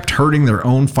 yet kept hurting their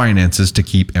own finances to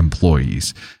keep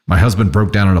employees. My husband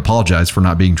broke down and apologized for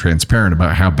not being transparent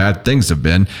about how bad things have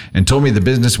been and told me the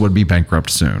business would be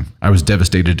bankrupt soon. I was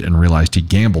devastated and realized he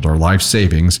gambled our life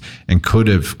savings and could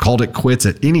have called it quits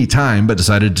at any time, but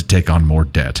decided to take on more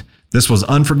debt. This was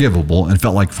unforgivable and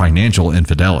felt like financial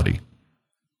infidelity.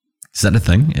 Is that a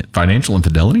thing? Financial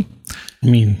infidelity? I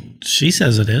mean, she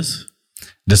says it is.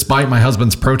 Despite my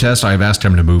husband's protest, I have asked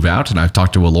him to move out, and I've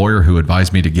talked to a lawyer who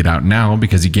advised me to get out now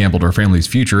because he gambled our family's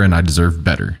future and I deserve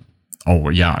better. Oh,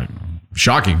 yeah.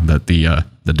 Shocking that the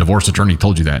divorce attorney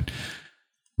told you that.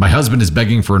 My husband is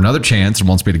begging for another chance and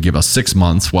wants me to give us 6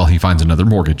 months while he finds another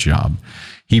mortgage job.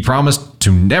 He promised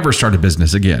to never start a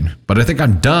business again, but I think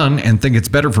I'm done and think it's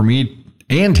better for me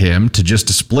and him to just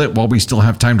split while we still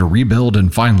have time to rebuild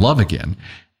and find love again.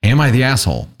 Am I the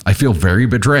asshole? I feel very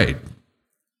betrayed.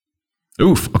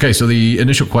 Oof. Okay, so the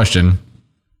initial question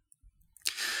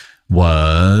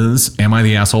was, am I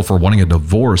the asshole for wanting a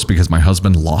divorce because my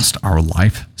husband lost our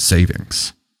life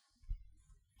savings?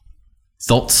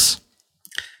 Thoughts?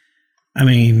 I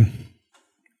mean,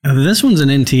 this one's an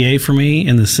NTA for me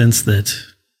in the sense that,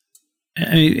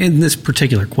 in this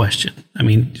particular question, I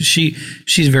mean,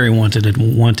 she's very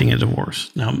wanting a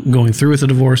divorce. Now, going through with a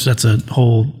divorce, that's a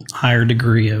whole higher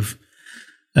degree of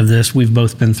this. We've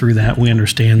both been through that. We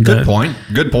understand. Good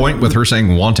point with her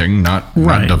saying wanting, not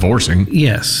divorcing.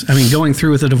 Yes. I mean, going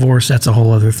through with a divorce, that's a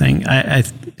whole other thing.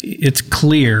 It's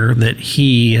clear that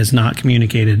he has not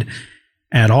communicated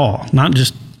at all, not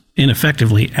just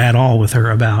ineffectively at all with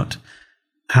her about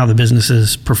how the business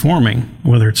is performing,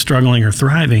 whether it's struggling or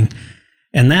thriving.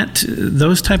 And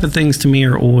those type of things to me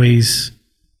are always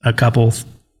a couple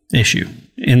issue,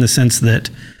 in the sense that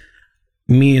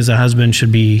me as a husband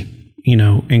should be,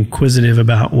 inquisitive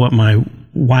about what my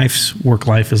wife's work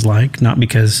life is like, not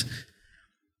because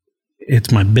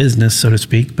it's my business, so to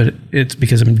speak, but it's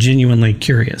because I'm genuinely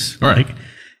curious. All right. Like,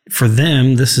 for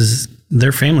them, this is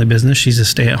their family business. She's a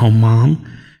stay-at-home mom.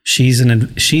 She's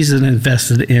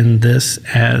invested in this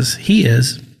as he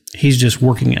is. He's just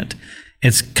working it.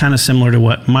 It's kind of similar to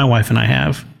what my wife and I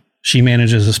have. She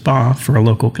manages a spa for a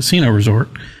local casino resort.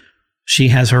 She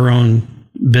has her own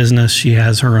business. She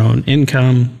has her own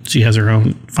income. She has her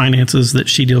own finances that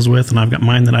she deals with, and I've got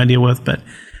mine that I deal with. But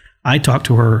I talk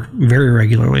to her very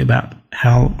regularly about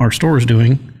how our store is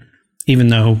doing, even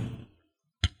though,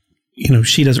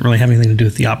 she doesn't really have anything to do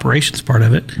with the operations part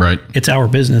of it. Right. It's our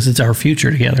business. It's our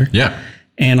future together. Yeah.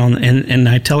 And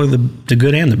I tell her the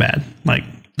good and the bad. Like,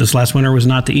 this last winter was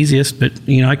not the easiest, but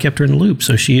I kept her in the loop,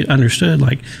 so she understood.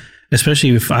 Like, especially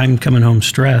if I'm coming home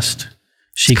stressed,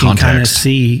 she can kind of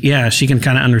see. Yeah, she can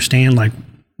kind of understand like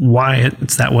why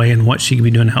it's that way and what she can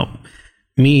be doing to help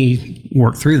me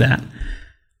work through that.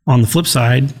 On the flip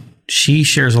side, she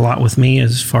shares a lot with me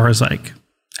as far as like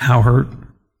how her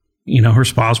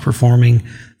spa's performing,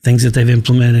 things that they've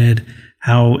implemented,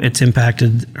 how it's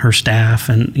impacted her staff,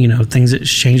 and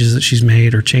changes that she's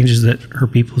made or changes that her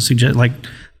people suggest. Like,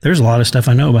 there's a lot of stuff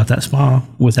I know about that spa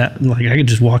with that. Like, I could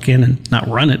just walk in and not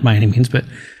run it by any means, but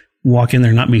walk in there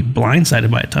and not be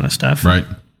blindsided by a ton of stuff. Right.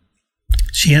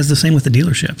 She has the same with the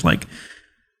dealership. Like,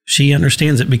 she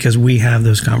understands it because we have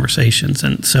those conversations.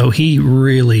 And so he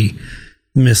really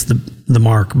missed the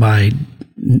mark by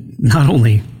not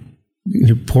only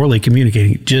poorly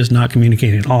communicating, just not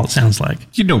communicating at all, it sounds like.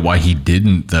 You know why he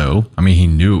didn't, though? I mean, he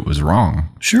knew it was wrong.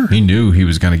 Sure. He knew he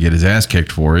was going to get his ass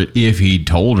kicked for it if he'd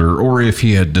told her, or if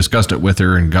he had discussed it with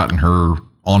her and gotten her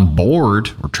on board,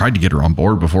 or tried to get her on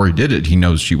board before he did it. He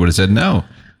knows she would have said no.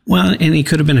 Well, and he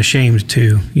could have been ashamed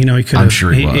too. He could have. I'm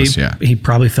sure he was. Yeah. He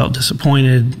probably felt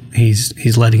disappointed.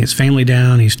 He's letting his family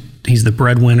down. He's the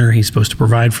breadwinner. He's supposed to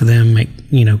provide for them,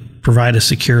 provide a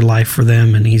secure life for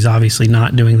them, and he's obviously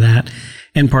not doing that.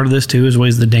 And part of this too is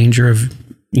always the danger of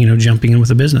jumping in with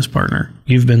a business partner.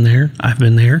 You've been there. I've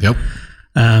been there. Yep.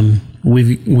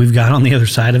 We've got on the other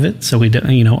side of it. So we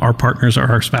our partners are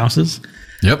our spouses.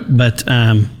 Yep. But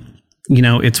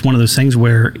it's one of those things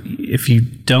where if you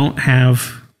don't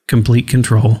have complete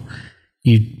control,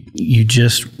 you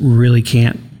just really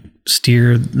can't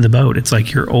steer the boat. It's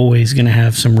like you're always going to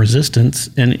have some resistance.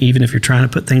 And even if you're trying to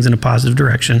put things in a positive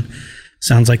direction,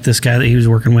 sounds like this guy that he was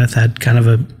working with had kind of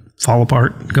a fall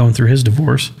apart going through his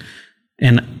divorce.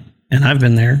 And I've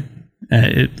been there.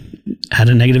 It had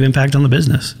a negative impact on the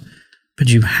business, but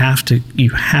you have to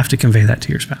convey that to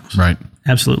your spouse. Right.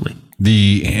 Absolutely.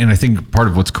 And I think part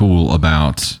of what's cool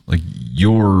about like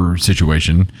your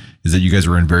situation is that you guys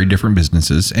are in very different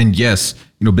businesses. And yes,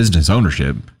 business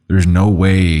ownership, there's no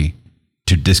way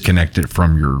to disconnect it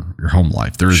from your home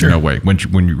life. There is no way. When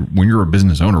you're a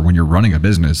business owner, when you're running a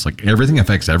business, like everything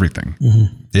affects everything.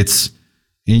 Mm-hmm. It's,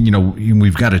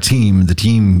 we've got a team, the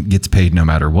team gets paid no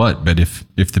matter what. But if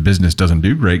the business doesn't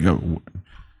do great,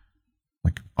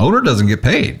 like owner doesn't get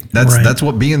paid. That's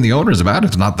what being the owner is about.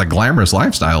 It's not the glamorous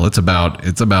lifestyle. It's about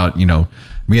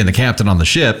being the captain on the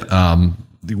ship,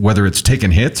 whether it's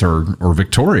taking hits or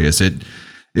victorious.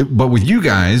 But with you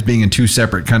guys being in two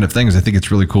separate kind of things, I think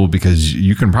it's really cool because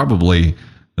you can probably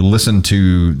listen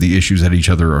to the issues that each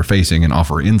other are facing and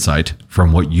offer insight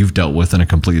from what you've dealt with in a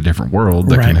completely different world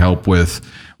that can help with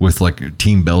like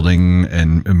team building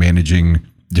and managing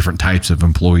different types of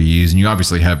employees. And you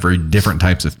obviously have very different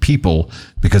types of people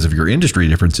because of your industry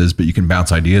differences, but you can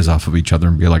bounce ideas off of each other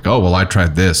and be like, oh, well, I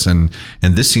tried this and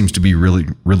this seems to be really,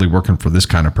 really working for this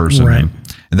kind of person. Right.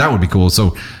 And that would be cool.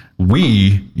 So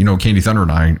we, Candy Thunder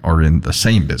and I are in the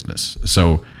same business.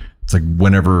 So it's like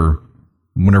whenever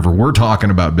we're talking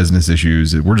about business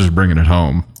issues, we're just bringing it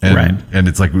home. And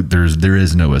it's like, there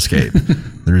is no escape.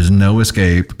 There is no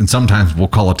escape. And sometimes we'll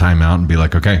call a timeout and be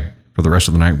like, okay, for the rest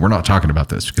of the night, we're not talking about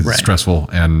this because it's stressful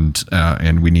and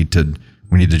we need to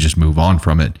just move on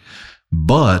from it.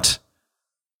 But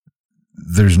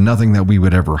there's nothing that we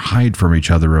would ever hide from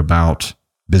each other about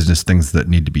business things that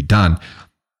need to be done.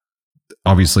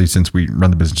 Obviously, since we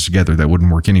run the business together, that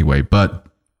wouldn't work anyway. But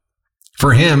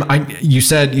for him, you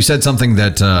said something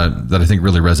that I think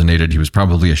really resonated. He was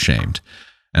probably ashamed,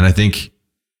 and I think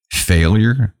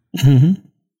failure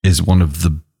is one of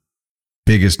the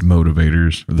biggest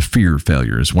motivators, or the fear of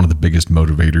failure is one of the biggest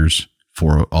motivators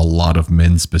for a lot of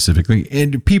men specifically,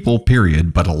 and people,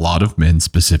 period, but a lot of men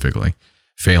specifically.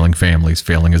 Failing families,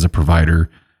 failing as a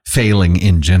provider, failing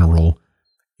in general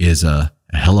is a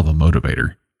hell of a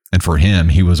motivator. And for him,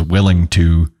 he was willing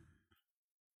to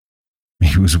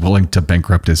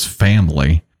bankrupt his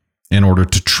family in order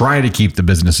to try to keep the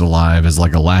business alive as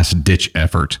like a last ditch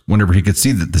effort whenever he could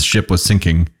see that the ship was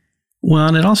sinking. Well,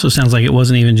 and it also sounds like it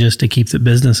wasn't even just to keep the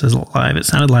businesses alive. It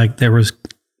sounded like there was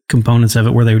components of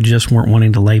it where they just weren't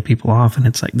wanting to lay people off. And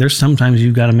it's like, there's sometimes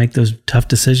you've got to make those tough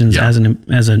decisions as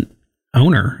an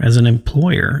owner, as an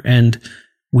employer. And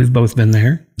we've both been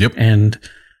there. Yep. And,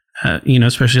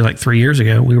 especially like 3 years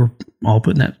ago, we were all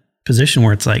put in that position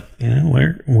where it's like,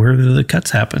 where do the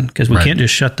cuts happen? Because we can't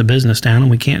just shut the business down, and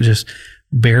we can't just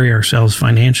bury ourselves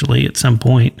financially. At some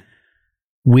point,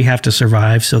 we have to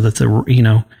survive so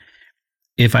that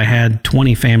if I had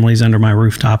 20 families under my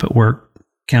rooftop at work,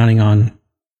 counting on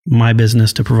my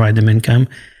business to provide them income,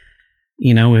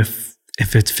 if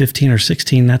it's 15 or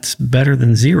 16, that's better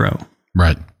than zero.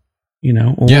 Right.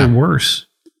 Or worse,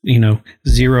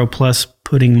 0 plus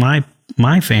putting my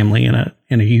family in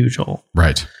a huge hole.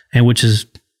 Right. And which is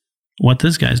what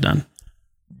this guy's done.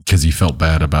 Because he felt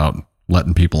bad about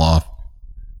letting people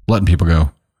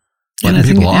go.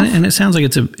 And it sounds like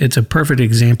it's a perfect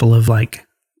example of like,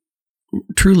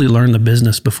 truly learn the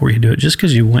business before you do it. Just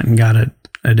because you went and got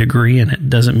a degree in it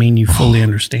doesn't mean you fully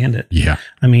understand it. Yeah.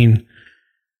 I mean,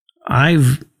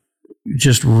 I've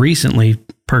just recently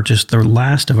purchased the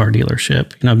last of our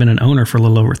dealership. I've been an owner for a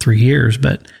little over 3 years,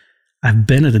 but I've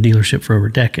been at the dealership for over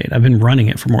a decade. I've been running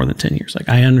it for more than 10 years. Like,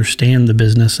 I understand the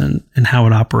business and how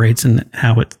it operates and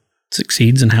how it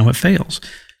succeeds and how it fails.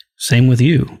 Same with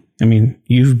you. I mean,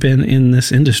 you've been in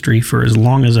this industry for as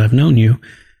long as I've known you.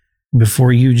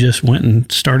 Before you just went and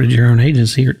started your own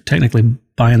agency, you're technically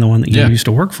buying the one that you used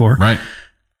to work for. Right.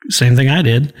 Same thing I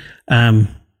did.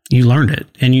 You learned it,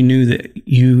 and you knew that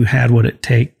you had what it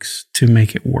takes to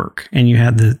make it work. And you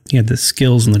had the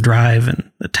skills and the drive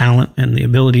and the talent and the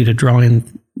ability to draw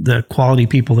in the quality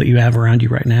people that you have around you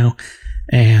right now.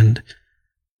 And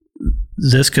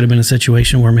this could have been a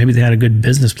situation where maybe they had a good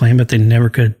business plan, but they never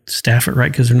could staff it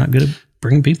right because they're not good at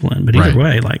bringing people in. But either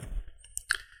way, like,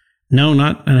 no,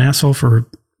 not an asshole for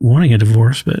wanting a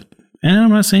divorce, and I'm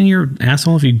not saying you're an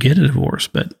asshole if you get a divorce,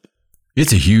 but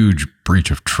it's a huge breach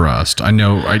of trust. I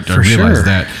know. I realize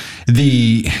that.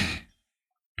 The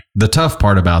tough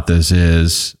part about this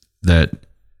is that,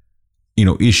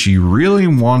 is she really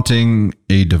wanting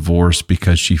a divorce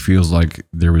because she feels like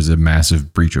there was a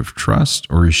massive breach of trust,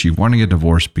 or is she wanting a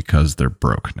divorce because they're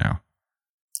broke now?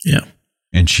 Yeah.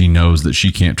 And she knows that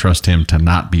she can't trust him to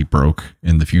not be broke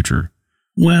in the future.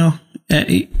 Well,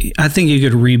 I think you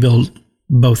could rebuild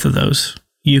both of those.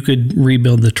 You could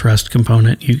rebuild the trust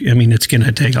component. It's going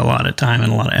to take a lot of time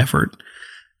and a lot of effort.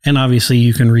 And obviously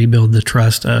you can rebuild the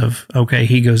trust of, okay,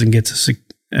 he goes and gets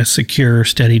a secure,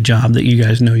 steady job that you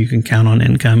guys know you can count on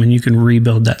income, and you can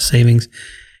rebuild that savings.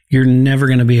 You're never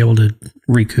going to be able to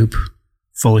recoup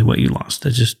fully what you lost.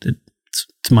 It's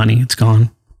money. It's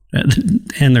gone.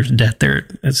 And there's debt there,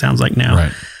 it sounds like now.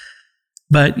 Right.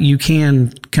 But you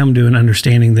can come to an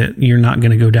understanding that you're not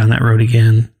going to go down that road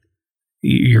again.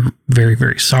 You're very,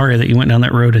 very sorry that you went down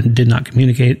that road and did not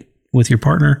communicate with your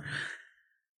partner.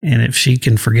 And if she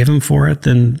can forgive him for it,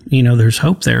 then, there's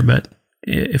hope there. But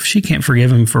if she can't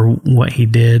forgive him for what he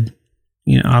did,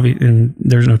 obviously, and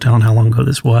there's no telling how long ago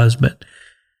this was, but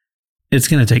it's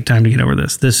going to take time to get over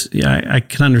this. I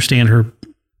can understand her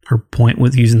point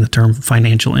with using the term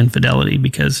financial infidelity,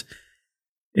 because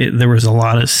there was a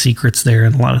lot of secrets there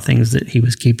and a lot of things that he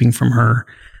was keeping from her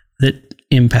that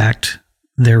impact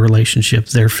their relationship,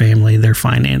 their family, their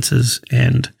finances.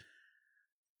 And,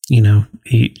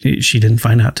 she didn't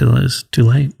find out till it was too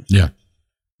late. Yeah.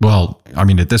 Well,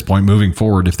 at this point, moving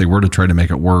forward, if they were to try to make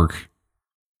it work,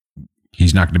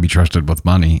 he's not going to be trusted with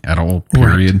money at all,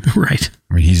 period. Right.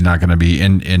 He's not going to be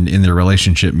in their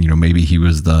relationship. Maybe he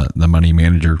was the money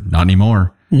manager, not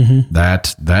anymore. Mm-hmm.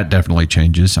 That definitely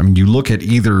changes. You look at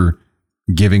either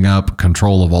giving up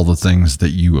control of all the things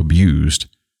that you abused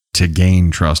to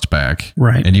gain trust back.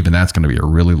 Right. And even that's going to be a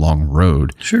really long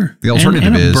road. Sure. The alternative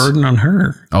and a is burden on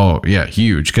her. Oh yeah.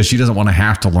 Huge. Because she doesn't want to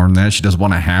have to learn that. She doesn't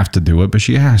want to have to do it, but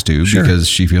she has to, because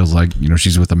she feels like,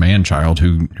 she's with a man child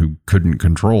who couldn't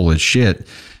control his shit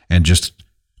and just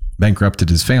bankrupted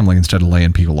his family instead of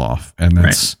laying people off. And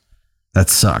that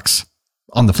sucks.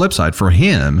 On the flip side, for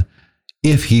him,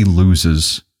 if he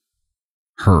loses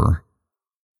her,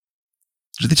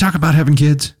 did they talk about having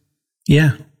kids?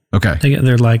 Yeah. Okay.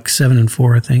 They're like 7 and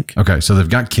 4, I think. Okay. So they've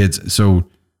got kids. So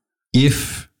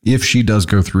if she does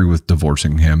go through with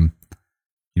divorcing him,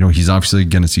 he's obviously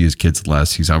going to see his kids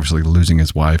less. He's obviously losing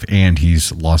his wife, and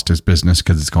he's lost his business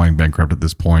because it's going bankrupt at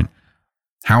this point.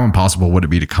 How impossible would it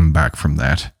be to come back from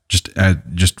that?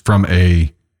 Just from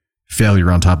a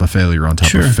failure on top of failure on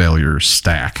top of failure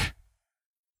stack.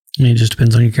 It just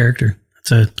depends on your character.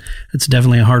 It's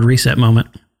definitely a hard reset moment.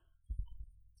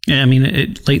 Yeah, I mean,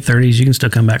 late 30s, you can still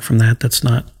come back from that. That's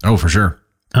not for sure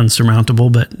unsurmountable,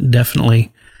 but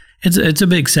definitely it's a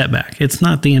big setback. It's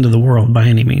not the end of the world by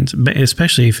any means,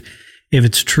 especially if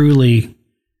it's truly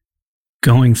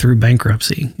going through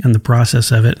bankruptcy and the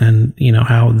process of it, and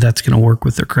how that's going to work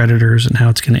with their creditors and how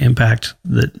it's going to impact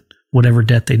whatever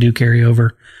debt they do carry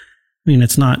over. I mean,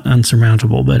 it's not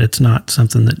unsurmountable, but it's not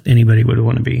something that anybody would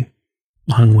want to be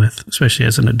hung with, especially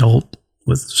as an adult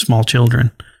with small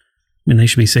children. I mean, they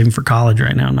should be saving for college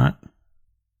right now, not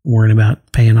worrying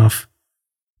about paying off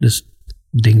this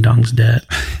ding dong's debt.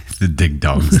 The ding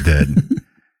dong's debt.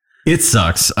 It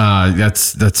sucks.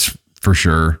 That's for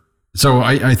sure. So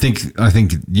I think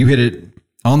you hit it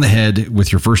on the head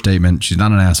with your first statement. She's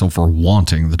not an asshole for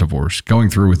wanting the divorce. Going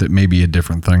through with it may be a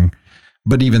different thing,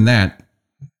 but even that,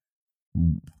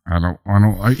 I don't.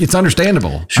 It's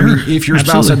understandable. Sure, I mean, if your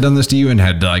spouse had done this to you and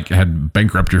had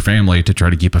bankrupt your family to try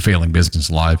to keep a failing business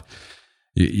alive,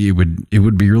 it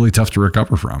would be really tough to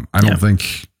recover from. I don't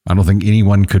think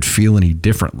anyone could feel any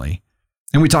differently.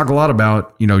 And we talk a lot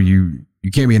about, you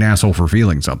can't be an asshole for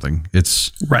feeling something.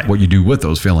 It's what you do with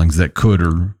those feelings that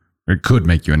could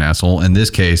make you an asshole. In this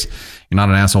case, you're not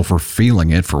an asshole for feeling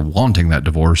it, for wanting that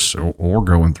divorce or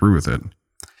going through with it.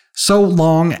 So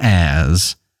long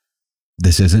as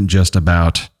this isn't just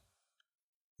about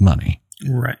money.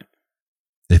 Right.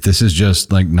 If this is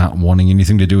just like not wanting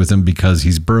anything to do with him because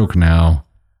he's broke now,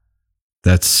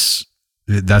 that's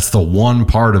the one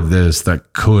part of this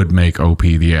that could make OP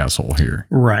the asshole here.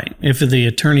 Right. If the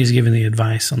attorney's giving the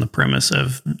advice on the premise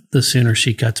of the sooner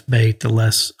she cuts bait, the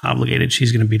less obligated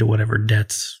she's going to be to whatever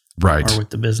debts are with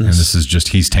the business. And this is just,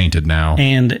 he's tainted now.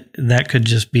 And that could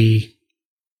just be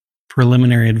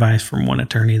preliminary advice from one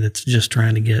attorney that's just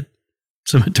trying to get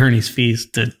some attorney's fees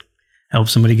to help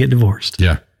somebody get divorced.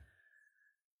 Yeah.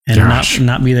 And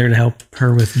not be there to help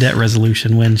her with debt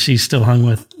resolution when she's still hung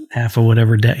with half of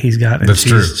whatever debt he's got. And That's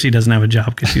true. She doesn't have a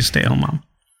job because she's a stay-at-home mom.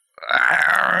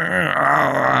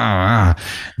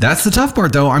 That's the tough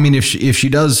part, though. I mean, if she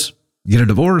does get a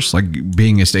divorce, like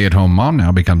being a stay-at-home mom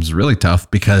now becomes really tough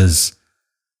because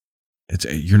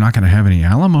you're not going to have any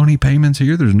alimony payments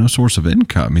here. There's no source of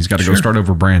income. He's got to go start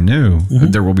over brand new. Mm-hmm.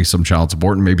 There will be some child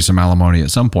support and maybe some alimony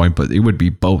at some point, but it would be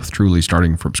both truly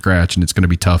starting from scratch, and it's going to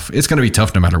be tough. It's going to be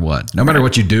tough no matter what. No matter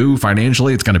what you do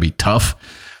financially, it's going to be tough.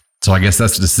 So I guess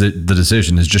that's the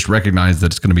decision, is just recognize that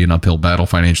it's going to be an uphill battle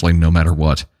financially no matter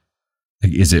what.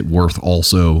 Like, is it worth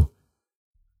also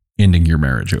ending your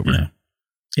marriage over?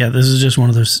 Yeah, this is just one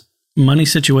of those money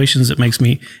situations that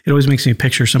it always makes me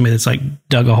picture somebody that's like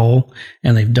dug a hole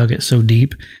and they've dug it so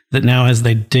deep that now as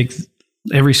they dig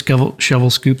every shovel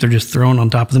scoop, they're just throwing on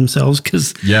top of themselves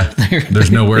because there's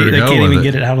nowhere to go. They can't even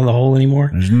get it out of the hole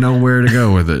anymore. There's nowhere to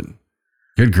go with it.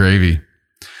 Good gravy.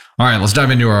 All right, let's dive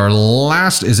into our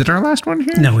last. Is it our last one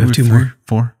here? No, we have two more.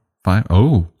 4, 5.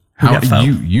 Oh,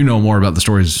 you know more about the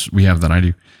stories we have than I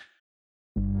do.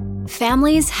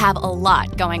 Families have a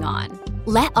lot going on.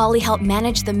 Let Ollie help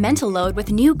manage the mental load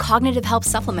with new cognitive help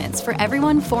supplements for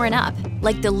everyone 4 and up,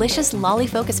 like delicious Lolly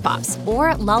Focus Pops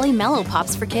or Lolly Mellow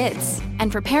Pops for kids.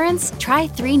 And for parents, try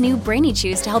 3 new Brainy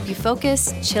Chews to help you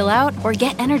focus, chill out, or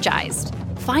get energized.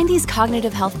 Find these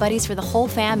cognitive health buddies for the whole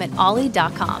fam at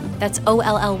ollie.com. That's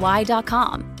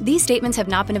OLLY.com. These statements have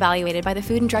not been evaluated by the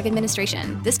Food and Drug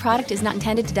Administration. This product is not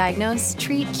intended to diagnose,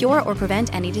 treat, cure, or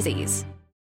prevent any disease.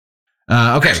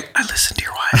 Okay. I listened to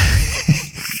your wife.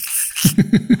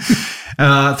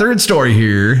 Third story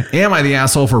here. Am I the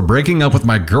asshole for breaking up with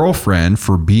my girlfriend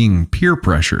for being peer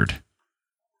pressured?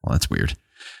 Well, that's weird.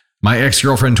 My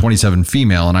ex-girlfriend, 27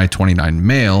 female, and I, 29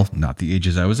 male, not the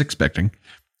ages I was expecting,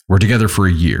 were together for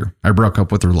a year. I broke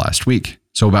up with her last week.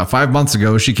 So about 5 months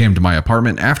ago, she came to my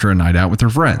apartment after a night out with her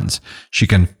friends. She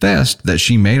confessed that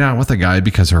she made out with a guy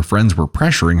because her friends were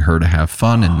pressuring her to have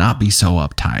fun and not be so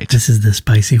uptight. This is the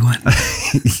spicy one.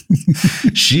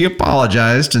 She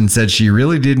apologized and said she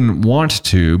really didn't want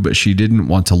to, but she didn't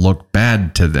want to look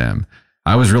bad to them.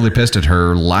 I was really pissed at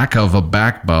her lack of a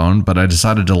backbone, but I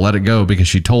decided to let it go because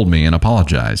she told me and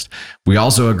apologized. We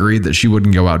also agreed that she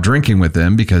wouldn't go out drinking with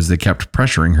them because they kept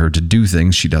pressuring her to do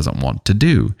things she doesn't want to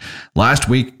do. Last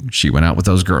week, she went out with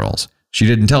those girls. She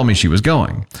didn't tell me she was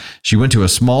going. She went to a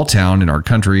small town in our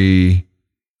country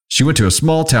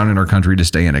to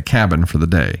stay in a cabin for the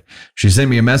day. She sent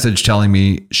me a message telling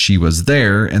me she was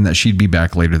there and that she'd be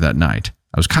back later that night.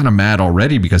 I was kind of mad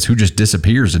already because who just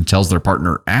disappears and tells their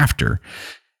partner after?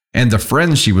 And the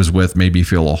friends she was with made me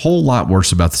feel a whole lot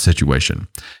worse about the situation.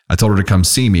 I told her to come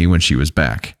see me when she was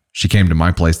back. She came to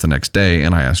my place the next day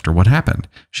and I asked her what happened.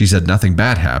 She said nothing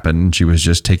bad happened. She was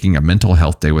just taking a mental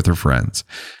health day with her friends.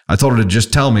 I told her to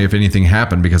just tell me if anything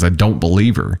happened because I don't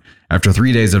believe her. After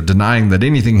 3 days of denying that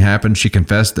anything happened, she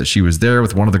confessed that she was there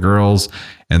with one of the girls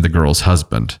and the girl's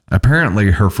husband.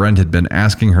 Apparently, her friend had been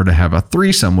asking her to have a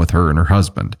threesome with her and her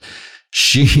husband.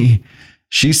 She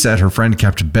said her friend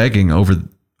kept begging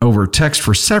over text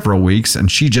for several weeks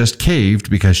and she just caved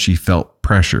because she felt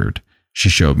pressured. She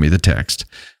showed me the text.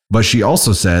 But she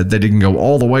also said they didn't go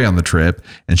all the way on the trip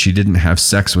and she didn't have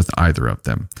sex with either of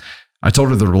them. I told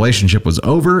her the relationship was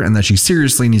over and that she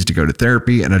seriously needs to go to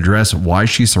therapy and address why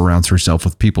she surrounds herself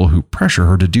with people who pressure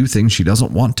her to do things she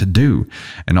doesn't want to do,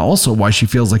 and also why she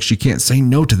feels like she can't say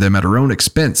no to them at her own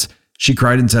expense. She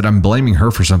cried and said I'm blaming her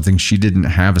for something she didn't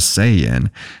have a say in.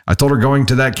 I told her going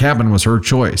to that cabin was her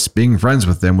choice. Being friends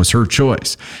with them was her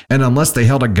choice. And unless they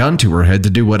held a gun to her head to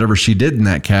do whatever she did in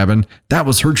that cabin, that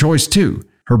was her choice too.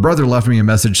 Her brother left me a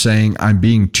message saying I'm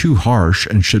being too harsh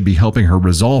and should be helping her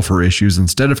resolve her issues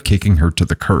instead of kicking her to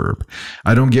the curb.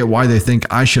 I don't get why they think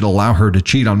I should allow her to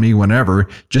cheat on me whenever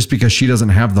just because she doesn't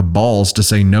have the balls to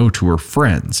say no to her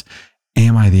friends.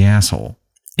 Am I the asshole?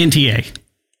 NTA.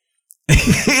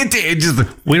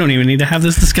 We don't even need to have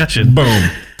this discussion.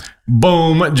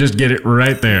 Boom. Just get it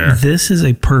right there. This is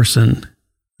a person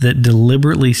that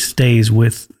deliberately stays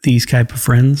with these type of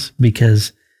friends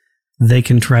because they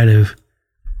can try to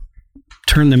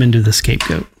turn them into the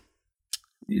scapegoat.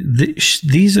 This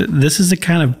is the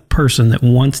kind of person that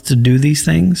wants to do these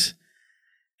things.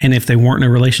 And if they weren't in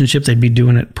a relationship, they'd be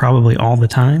doing it probably all the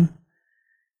time.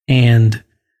 And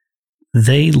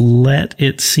they let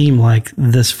it seem like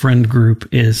this friend group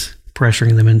is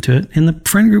pressuring them into it. And the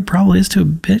friend group probably is to a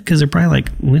bit because they're probably like,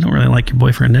 we don't really like your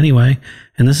boyfriend anyway.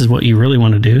 And this is what you really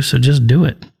want to do. So just do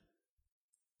it.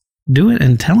 Do it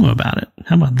and tell him about it.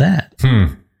 How about that?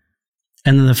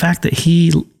 And then the fact that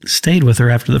he stayed with her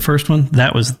after the first one,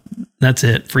 that's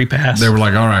it. Free pass. They were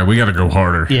like, all right, we got to go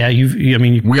harder. Yeah.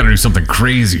 We got to do something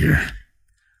crazier.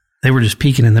 They were just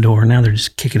peeking in the door. Now they're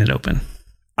just kicking it open.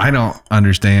 I don't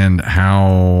understand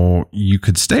how you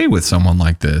could stay with someone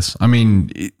like this. I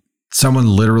mean, someone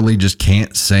literally just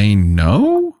can't say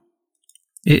no.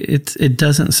 It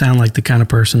doesn't sound like the kind of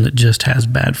person that just has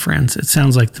bad friends. It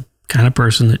sounds like the kind of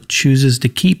person that chooses to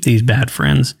keep these bad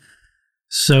friends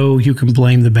so you can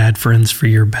blame the bad friends for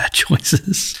your bad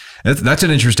choices. That's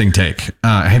an interesting take.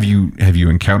 Have you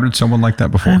encountered someone like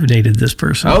that before? I've dated this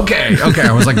person. Okay.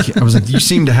 I was like, you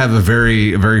seem to have a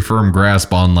very, very firm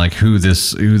grasp on like who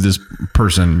this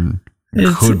person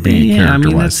could be. Yeah, I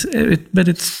mean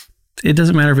it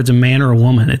doesn't matter if it's a man or a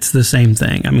woman. It's the same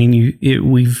thing. I mean,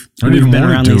 we've been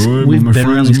around these. We've been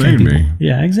around these kind of people.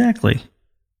 Yeah, exactly.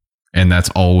 And that's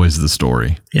always the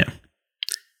story. Yeah.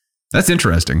 That's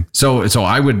interesting. So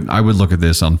I would look at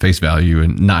this on face value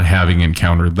and not having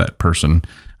encountered that person,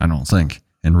 I don't think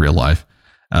in real life,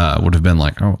 would have been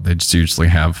like, oh, they just usually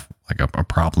have like a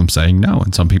problem saying no.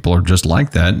 And some people are just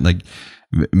like that. Like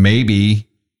maybe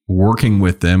working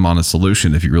with them on a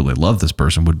solution, if you really love this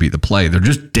person, would be the play. They're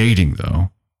just dating though.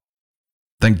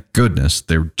 Thank goodness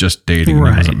they're just dating.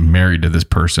 Right. They wasn't married to this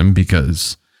person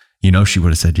because, she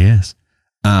would have said yes.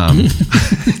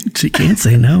 She can't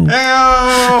say no.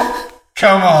 Oh,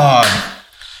 come on.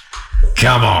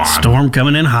 Storm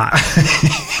coming in hot.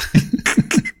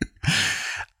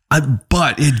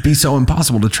 But it'd be so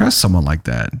impossible to trust someone like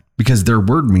that because their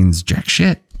word means jack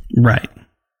shit. Right.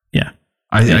 Yeah.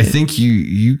 I think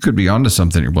you could be onto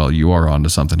something. Well, you are onto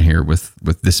something here with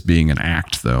this being an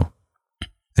act though.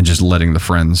 And just letting the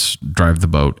friends drive the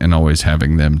boat and always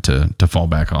having them to fall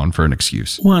back on for an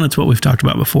excuse. Well, and it's what we've talked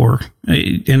about before.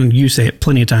 And you say it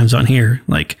plenty of times on here.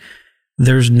 Like,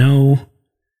 you're not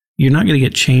going to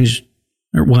get changed.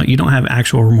 You don't have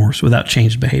actual remorse without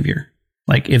changed behavior.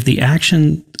 Like, if the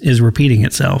action is repeating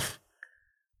itself,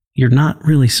 you're not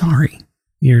really sorry.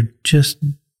 You're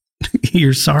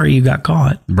sorry you got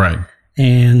caught. Right.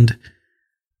 And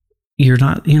you're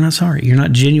not sorry. You're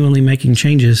not genuinely making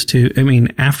changes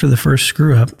after the first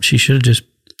screw up, she should have just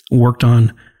worked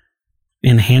on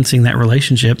enhancing that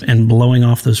relationship and blowing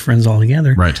off those friends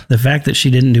altogether. Right. The fact that she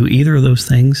didn't do either of those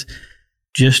things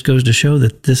just goes to show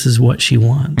that this is what she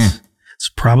wants. It's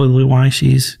probably why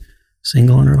she's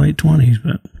single in her late 20s,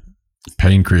 but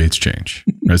pain creates change.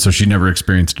 Right? So she never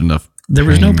experienced enough. There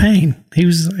was no pain.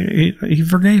 He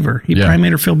forgave her. He probably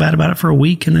made her feel bad about it for a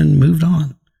week and then moved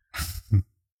on.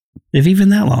 If even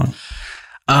that long.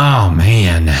 Oh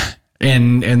man.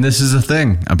 And this is a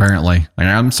thing, apparently. Like,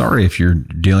 I'm sorry if you're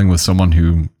dealing with someone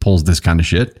who pulls this kind of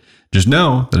shit. Just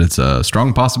know that it's a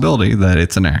strong possibility that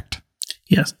it's an act.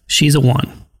 Yes. She's a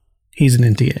 1. He's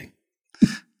an NTA.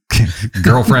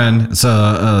 Girlfriend.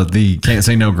 So the Can't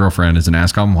Say No girlfriend is an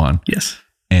ASCOM 1. Yes.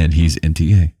 And he's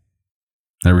NTA.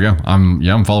 There we go.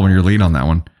 I'm following your lead on that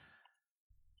one.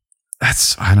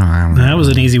 I don't know. That was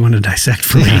an easy one to dissect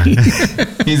for me.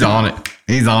 He's on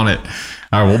it.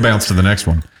 All right, we'll bounce to the next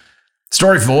one.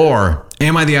 Story 4.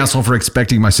 Am I the asshole for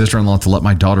expecting my sister-in-law to let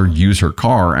my daughter use her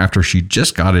car after she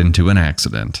just got into an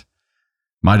accident?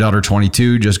 My daughter,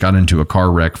 22, just got into a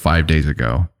car wreck 5 days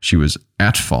ago. She was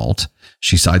at fault.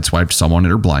 She sideswiped someone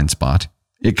in her blind spot.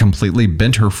 It completely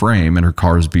bent her frame and her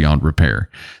car is beyond repair.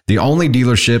 The only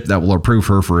dealership that will approve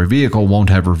her for a vehicle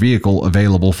won't have her vehicle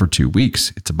available for 2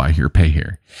 weeks. It's a buy here, pay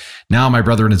here. Now my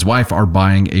brother and his wife are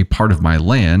buying a part of my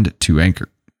land, 2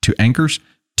 acres.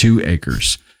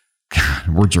 God,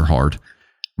 words are hard.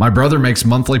 My brother makes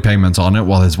monthly payments on it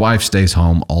while his wife stays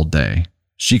home all day.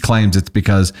 She claims it's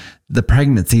because the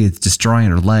pregnancy is destroying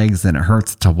her legs and it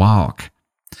hurts to walk.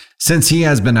 Since he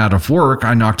has been out of work,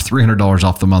 I knocked $300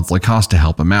 off the monthly cost to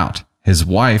help him out. His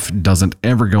wife doesn't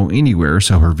ever go anywhere,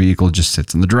 so her vehicle just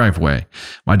sits in the driveway.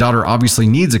 My daughter obviously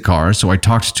needs a car, so I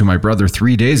talked to my brother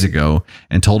 3 days ago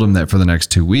and told him that for the next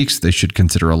 2 weeks, they should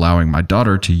consider allowing my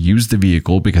daughter to use the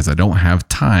vehicle because I don't have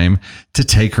time to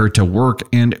take her to work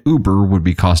and Uber would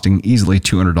be costing easily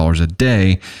 $200 a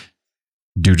day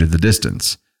due to the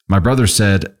distance. My brother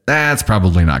said, that's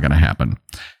probably not going to happen.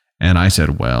 And I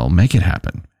said, well, make it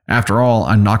happen. After all,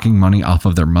 I'm knocking money off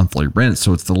of their monthly rent,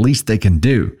 so it's the least they can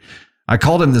do. I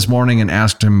called him this morning and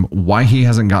asked him why he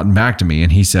hasn't gotten back to me,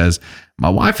 and he says, my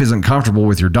wife isn't comfortable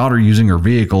with your daughter using her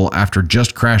vehicle after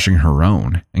just crashing her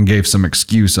own, and gave some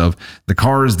excuse of the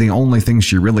car is the only thing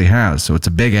she really has, so it's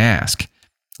a big ask.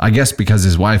 I guess because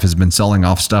his wife has been selling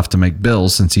off stuff to make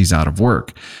bills since he's out of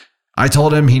work. I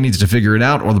told him he needs to figure it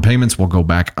out or the payments will go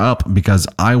back up because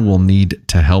I will need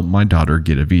to help my daughter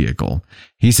get a vehicle.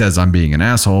 He says I'm being an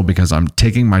asshole because I'm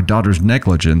taking my daughter's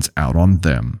negligence out on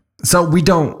them. So we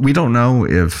don't know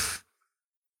if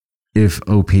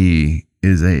OP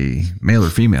is a male or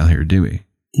female here, do we?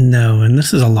 No, and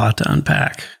this is a lot to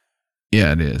unpack.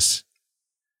 Yeah, it is.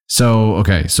 So,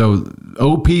 okay, so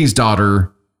OP's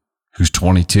daughter, who's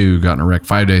 22, got in a wreck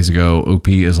 5 days ago. OP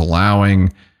is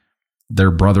allowing their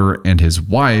brother and his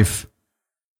wife,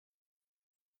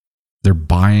 they're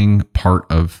buying part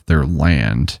of their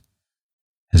land.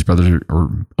 His brother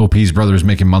or OP's brother is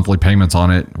making monthly payments on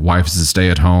it. Wife is a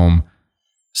stay-at-home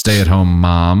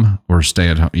mom or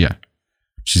stay-at-home. Yeah.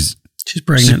 She's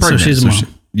pregnant, so she's a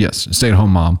mom. Yes,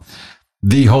 stay-at-home mom.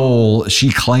 She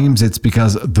claims it's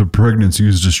because the pregnancy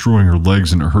is destroying her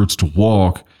legs and it hurts to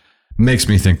walk. Makes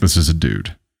me think this is a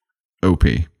dude. OP.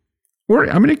 Or,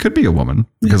 I mean, it could be a woman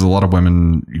because a lot of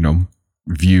women,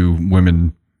 view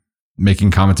women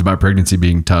making comments about pregnancy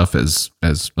being tough as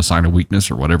a sign of weakness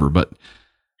or whatever. But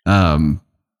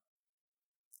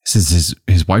says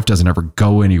his wife doesn't ever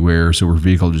go anywhere, so her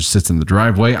vehicle just sits in the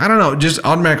driveway. I don't know, just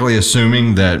automatically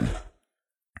assuming that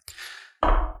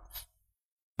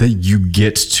you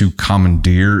get to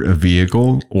commandeer a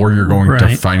vehicle or you're going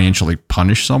to financially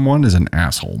punish someone is an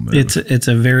asshole move. It's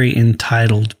a very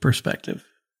entitled perspective.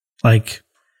 Like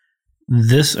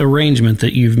this arrangement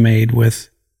that you've made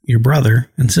with your brother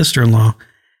and sister-in-law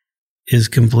is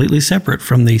completely separate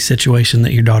from the situation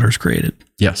that your daughter's created.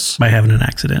 Yes. By having an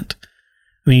accident.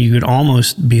 I mean, you could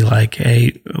almost be like,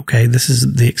 hey, okay, this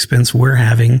is the expense we're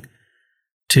having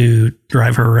to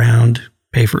drive her around,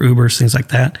 pay for Ubers, things like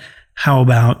that. How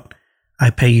about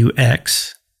I pay you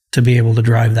X to be able to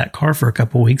drive that car for a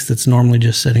couple of weeks that's normally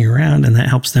just sitting around, and that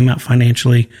helps them out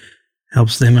financially.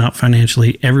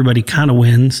 Everybody kind of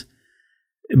wins,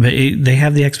 but they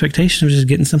have the expectation of just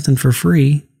getting something for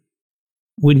free.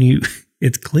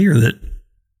 It's clear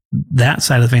that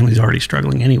side of the family is already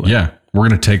struggling anyway. Yeah. We're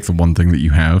going to take the one thing that you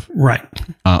have. Right.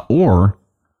 Or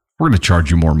we're going to charge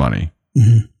you more money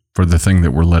for the thing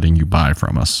that we're letting you buy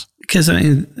from us. Because I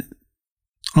mean,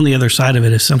 on the other side of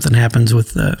it, if something happens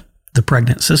with the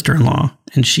pregnant sister-in-law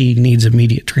and she needs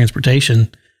immediate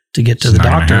transportation to get to the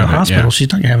doctor or the hospital,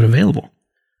 she's not going to have it available.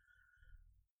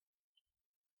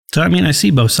 So, I mean, I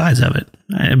see both sides of it.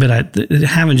 But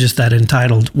having just that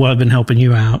entitled, well, I've been helping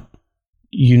you out,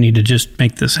 you need to just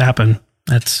make this happen.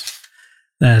 That's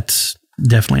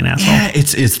definitely an asshole. Yeah,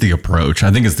 it's the approach.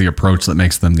 I think it's the approach that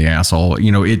makes them the asshole.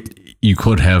 You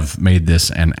could have made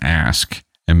this an ask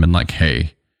and been like,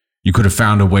 hey, you could have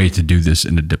found a way to do this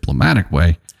in a diplomatic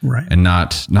way. Right. And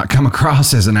not come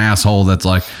across as an asshole that's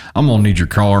like, I'm going to need your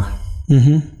car.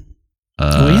 Mm-hmm.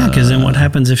 Well, yeah, because then what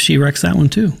happens if she wrecks that one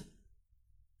too?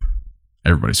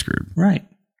 Everybody's screwed. Right.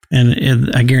 And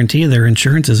I guarantee you their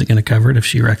insurance isn't going to cover it if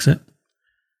she wrecks it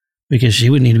because she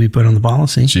would need to be put on the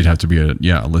policy. She'd have to be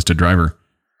a listed driver.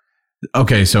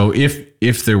 Okay, so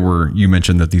if there were, you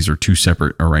mentioned that these are two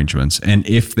separate arrangements, and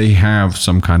if they have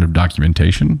some kind of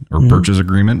documentation or purchase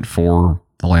agreement for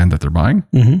the land that they're buying,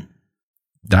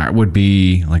 that would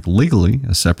be like legally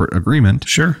a separate agreement.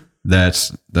 Sure.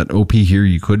 That OP here,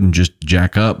 you couldn't just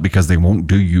jack up because they won't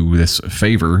do you this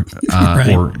favor Right.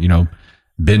 or,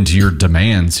 bend to your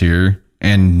demands here.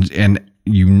 And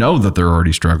you know that they're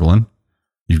already struggling.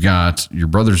 You've got your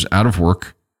brother's out of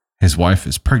work. His wife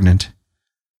is pregnant.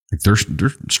 Like they're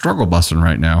struggle busting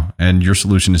right now. And your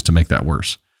solution is to make that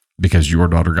worse because your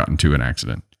daughter got into an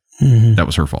accident. That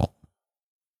was her fault.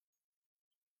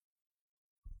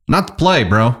 Not the play,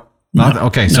 bro.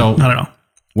 Okay. So not at all.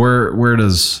 Where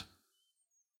does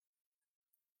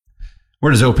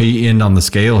OP end on the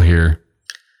scale here?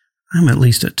 I'm at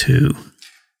least at 2.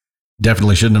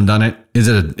 Definitely shouldn't have done it. Is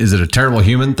it a terrible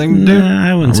human thing to do? Nah,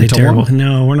 I wouldn't say terrible.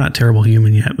 No, we're not terrible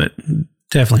human yet, but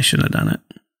definitely shouldn't have done it.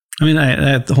 I mean,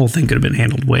 the whole thing could have been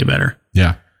handled way better.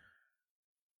 Yeah.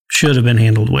 Should have been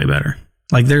handled way better.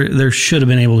 Like there should have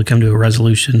been able to come to a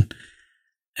resolution,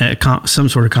 some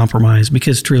sort of compromise,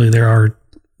 because truly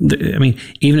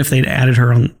even if they'd added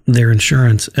her on their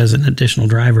insurance as an additional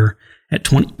driver at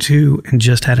 22 and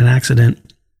just had an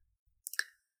accident,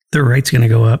 their rate's going to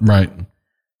go up. Right.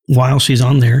 While she's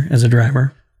on there as a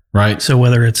driver. Right. So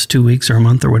whether it's 2 weeks or a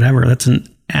month or whatever, that's an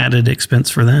added expense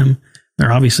for them.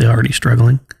 They're obviously already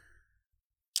struggling.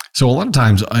 So a lot of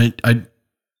times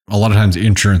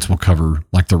insurance will cover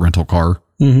like the rental car.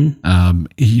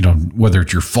 Whether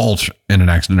it's your fault in an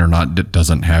accident or not, it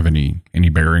doesn't have any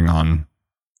bearing on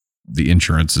the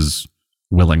insurance's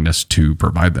willingness to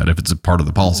provide that. If it's a part of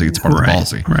the policy, it's part of the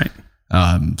policy. Right.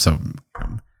 So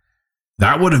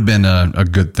that would have been a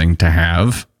good thing to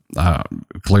have.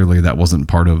 Clearly that wasn't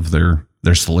part of their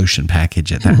solution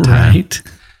package at that time. Right.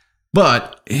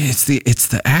 But it's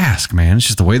the ask, man. It's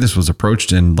just the way this was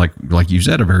approached in like you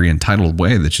said, a very entitled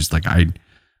way. That's just like, I'm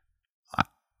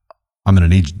going to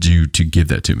need you to give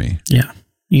that to me. Yeah.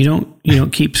 You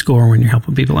don't keep score when you're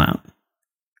helping people out.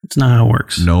 It's not how it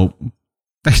works. Nope.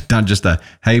 It's not just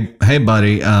hey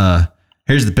buddy,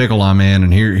 here's the pickle I'm in,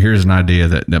 and here's an idea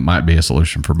that might be a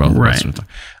solution for both of us.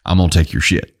 I'm going to take your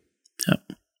shit.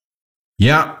 Yep.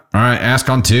 Yeah. All right. Ask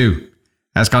on 2.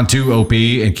 Ask on 2, OP,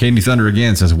 and Candy Thunder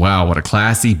again says, wow, what a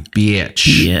classy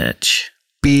bitch.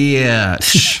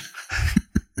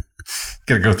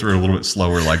 Got to go through a little bit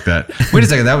slower like that. Wait a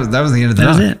second. That was the end of that. That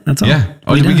was it. That's all. Yeah.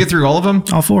 Oh, did we get through all of them?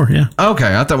 All 4. Yeah.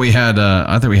 Okay. I thought we had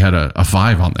a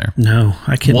 5 on there. No,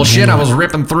 I couldn't. Well, shit. I was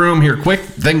ripping through them here quick,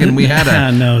 thinking we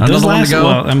had no. Those last to go.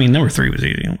 Well, I mean, number 3 was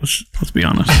easy. Let's be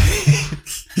honest.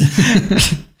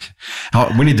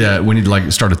 We need to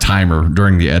like start a timer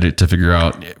during the edit to figure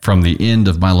out from the end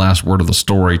of my last word of the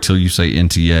story till you say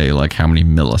NTA, like how many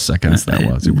milliseconds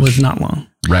that was. It was not long.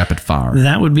 Rapid fire.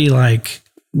 That would be like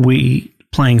we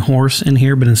playing horse in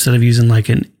here, but instead of using like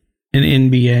an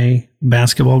NBA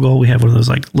basketball goal, we have one of those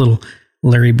like little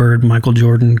Larry Bird, Michael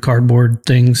Jordan cardboard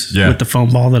things with the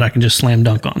foam ball that I can just slam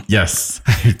dunk on. Yes.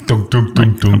 Dunk, dunk,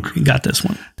 dunk, dunk. We got this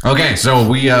one. Okay, so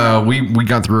we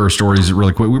got through our stories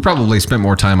really quick. We probably spent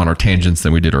more time on our tangents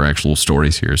than we did our actual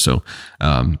stories here. So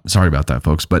sorry about that,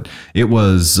 folks. But it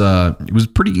was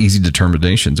pretty easy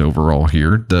determinations overall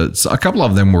here. A couple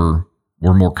of them were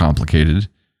more complicated,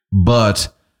 but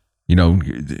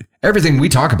everything we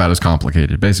talk about is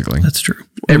complicated, basically. That's true.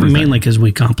 Mainly because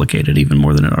we complicate it even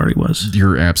more than it already was.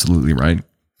 You're absolutely right.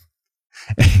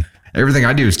 Everything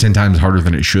I do is 10 times harder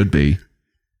than it should be.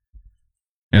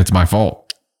 And it's my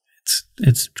fault.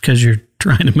 It's because you're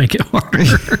trying to make it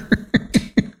harder.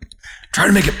 Try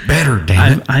to make it better,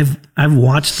 damn it. I've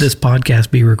watched this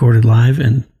podcast be recorded live,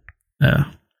 and trying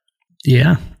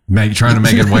to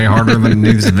make it way harder than it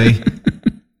needs to be.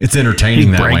 It's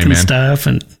entertaining that way, man. Breaking stuff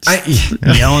and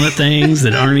yelling at things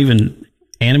that aren't even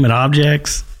animate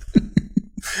objects.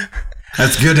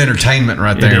 That's good entertainment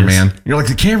right there, man. You're like,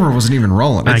 the camera wasn't even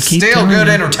rolling. It's still good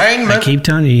entertainment. I keep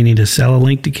telling you need to sell a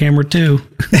link to camera 2.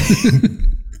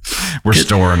 We're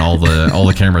storing all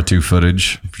the camera 2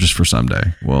 footage just for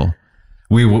someday. Well,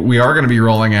 we are going to be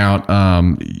rolling out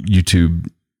YouTube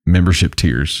membership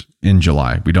tiers in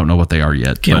July. We don't know what they are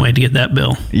yet. Can't wait to get that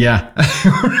bill. Yeah.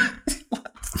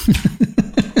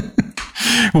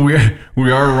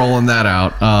 we are rolling that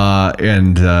out,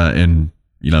 and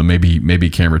maybe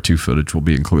camera 2 footage will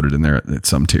be included in there at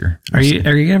some tier. Are you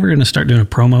ever going to start doing a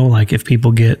promo, like if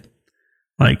people get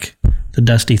like the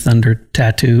Dusty Thunder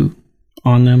tattoo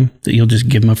on them, that you'll just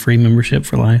give them a free membership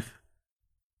for life?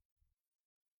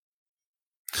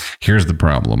 Here's the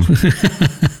problem.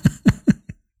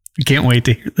 I can't wait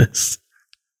to hear this.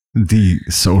 The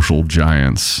social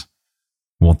giants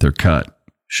want their cut.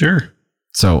 Sure.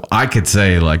 So I could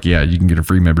say like, yeah, you can get a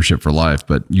free membership for life,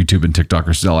 but YouTube and TikTok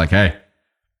are still like, hey.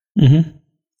 Mm-hmm.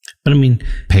 But I mean,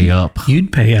 pay up.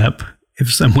 You'd pay up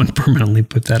if someone permanently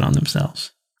put that on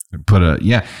themselves. Do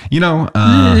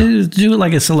it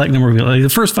like a select number of people. Like the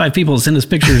first 5 people send us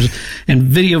pictures and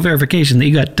video verification that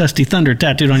you got Dusty Thunder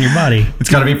tattooed on your body. It's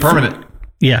got to be permanent.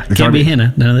 Yeah, it can't be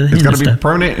henna. None of the henna It's got to be stuff.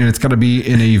 permanent, and it's got to be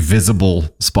in a visible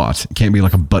spot. It can't be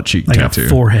like a butt cheek like tattoo. A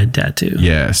forehead tattoo.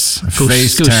 Yes. Go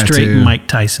tattoo. Straight Mike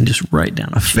Tyson, just right down.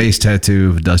 A face tattoo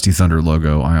of Dusty Thunder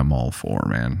logo. I am all for,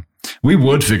 man. We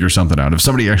would figure something out. If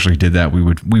somebody actually did that, we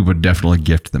would definitely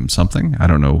gift them something. I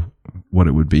don't know what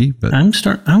it would be, but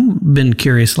I've been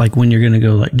curious, like when you're going to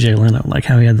go like Jay Leno, like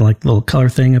how he had like the little color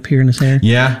thing up here in his hair.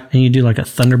 Yeah. And you do like a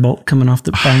thunderbolt coming off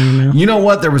the bottom of your mouth. You know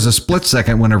what? There was a split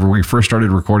second whenever we first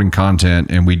started recording content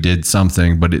and we did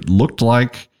something, but it looked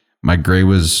like my gray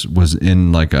was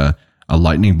in like a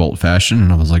lightning bolt fashion.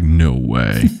 And I was like, no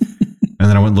way. And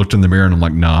then I went and looked in the mirror and I'm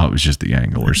like, nah, it was just the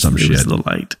angle or some shit. It was the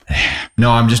light. No,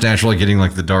 I'm just naturally getting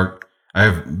like the dark. I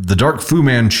have the dark Fu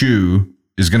Manchu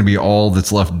is going to be all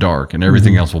that's left dark, and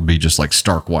everything else will be just like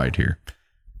stark white here.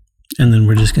 And then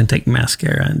we're just going to take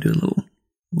mascara and do a little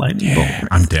lightning bolt.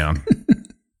 I'm down.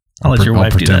 I'll let your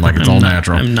wife do that. Like it's all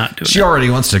natural. I'm not doing. She already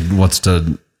wants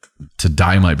to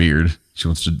dye my beard. She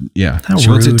wants to. Yeah, How she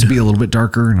wants it rude. to be a little bit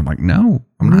darker, and I'm like, no,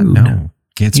 I'm not. Rude. No,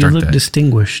 can't start You look that.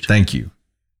 distinguished. Thank you.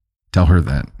 Tell her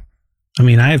that. I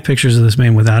mean, I have pictures of this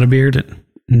man without a beard.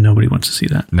 And nobody wants to see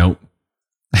that. Nope.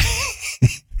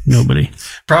 Nobody.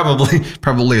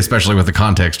 Probably, especially with the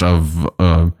context of.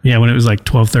 Yeah, when it was like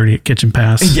 12:30 at Kitchen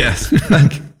Pass. Yes.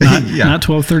 Not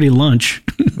 12:30 lunch.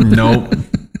 Nope.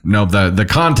 The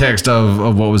context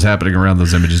of what was happening around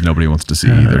those images, nobody wants to see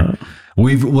either.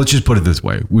 Let's just put it this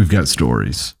way: we've got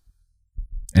stories,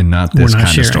 and not this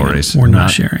kind of stories. We're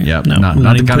not sharing. Yep. No,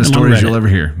 not the kind of stories you'll ever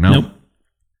hear. Nope.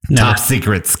 Top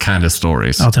secrets kind of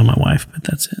stories. I'll tell my wife, but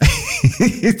that's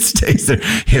it. It stays there.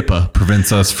 HIPAA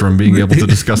prevents us from being able to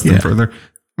discuss them further.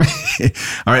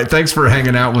 All right. Thanks for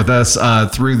hanging out with us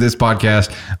through this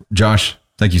podcast. Josh,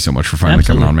 thank you so much for finally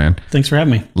coming on, man. Thanks for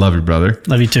having me. Love you, brother.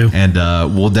 Love you too. And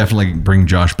we'll definitely bring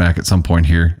Josh back at some point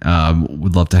here.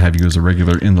 Would love to have you as a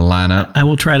regular in the lineup. I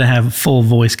will try to have full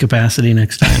voice capacity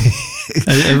next time.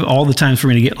 All the times for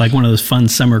me to get like one of those fun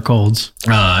summer colds.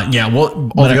 Yeah.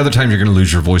 Well, all the other times you're going to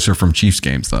lose your voice are from Chiefs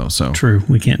games, though. So true.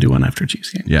 We can't do one after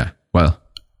Chiefs game. Yeah. Well,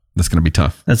 that's going to be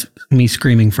tough. That's me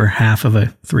screaming for half of a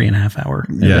 3.5 hour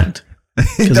event.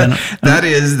 That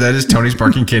is Tony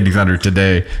Sparking Candy Thunder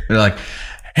today. They're like,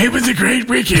 it was a great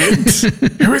weekend.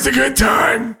 It was a good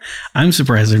time. I'm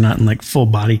surprised they're not in like full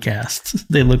body casts.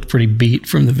 They looked pretty beat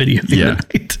from the video the other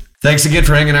night. Thanks again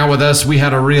for hanging out with us. We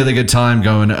had a really good time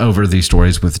going over these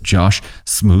stories with Josh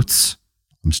Schmutz.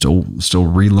 I'm still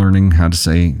relearning how to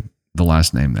say the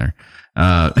last name there.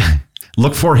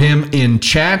 Look for him in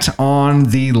chat on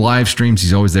the live streams.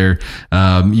 He's always there.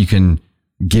 You can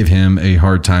give him a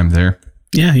hard time there.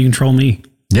 Yeah, you can troll me.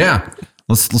 Yeah,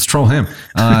 let's troll him.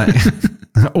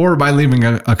 Or by leaving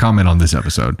a comment on this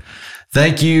episode.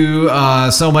 Thank you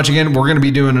so much again. We're going to be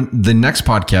doing the next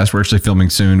podcast. We're actually filming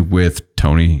soon with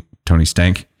Tony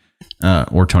Stank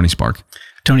or Tony Spark.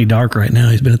 Tony Dark right now.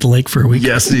 He's been at the lake for a week.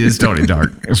 Yes, he is Tony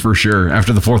Dark for sure.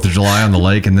 After the 4th of July on the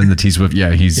lake and then the T-Swift.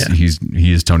 Yeah, he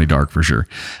is Tony Dark for sure.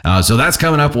 So that's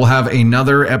coming up. We'll have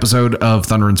another episode of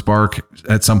Thunder and Spark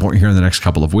at some point here in the next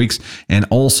couple of weeks. And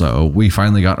also we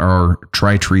finally got our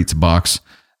Try Treats box,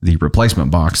 the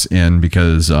replacement box in,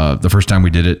 because the first time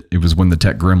we did it, it was when the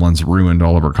tech gremlins ruined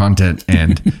all of our content.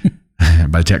 And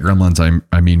by tech gremlins,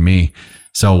 I mean me.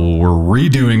 So we're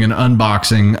redoing an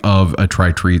unboxing of a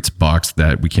Try Treats box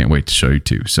that we can't wait to show you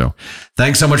too. So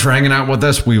thanks so much for hanging out with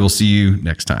us. We will see you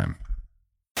next time.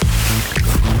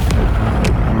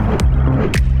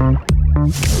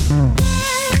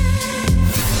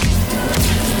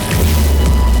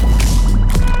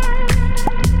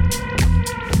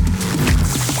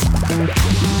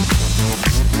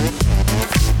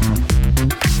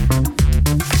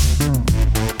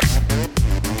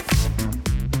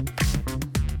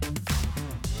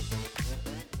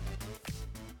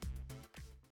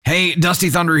 Hey, Dusty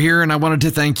Thunder here, and I wanted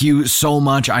to thank you so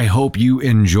much. I hope you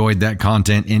enjoyed that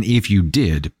content, and if you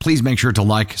did, please make sure to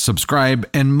like, subscribe,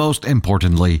 and most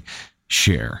importantly,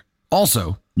 share.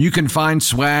 Also, you can find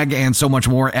swag and so much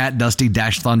more at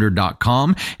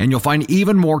dusty-thunder.com, and you'll find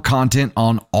even more content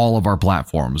on all of our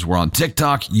platforms. We're on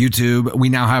TikTok, YouTube. We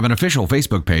now have an official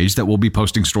Facebook page that we'll be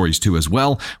posting stories to as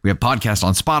well. We have podcasts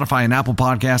on Spotify and Apple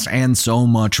Podcasts and so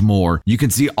much more. You can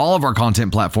see all of our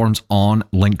content platforms on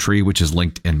Linktree, which is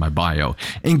linked in my bio.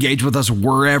 Engage with us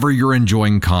wherever you're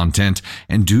enjoying content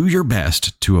and do your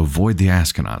best to avoid the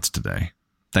Askonauts today.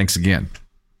 Thanks again.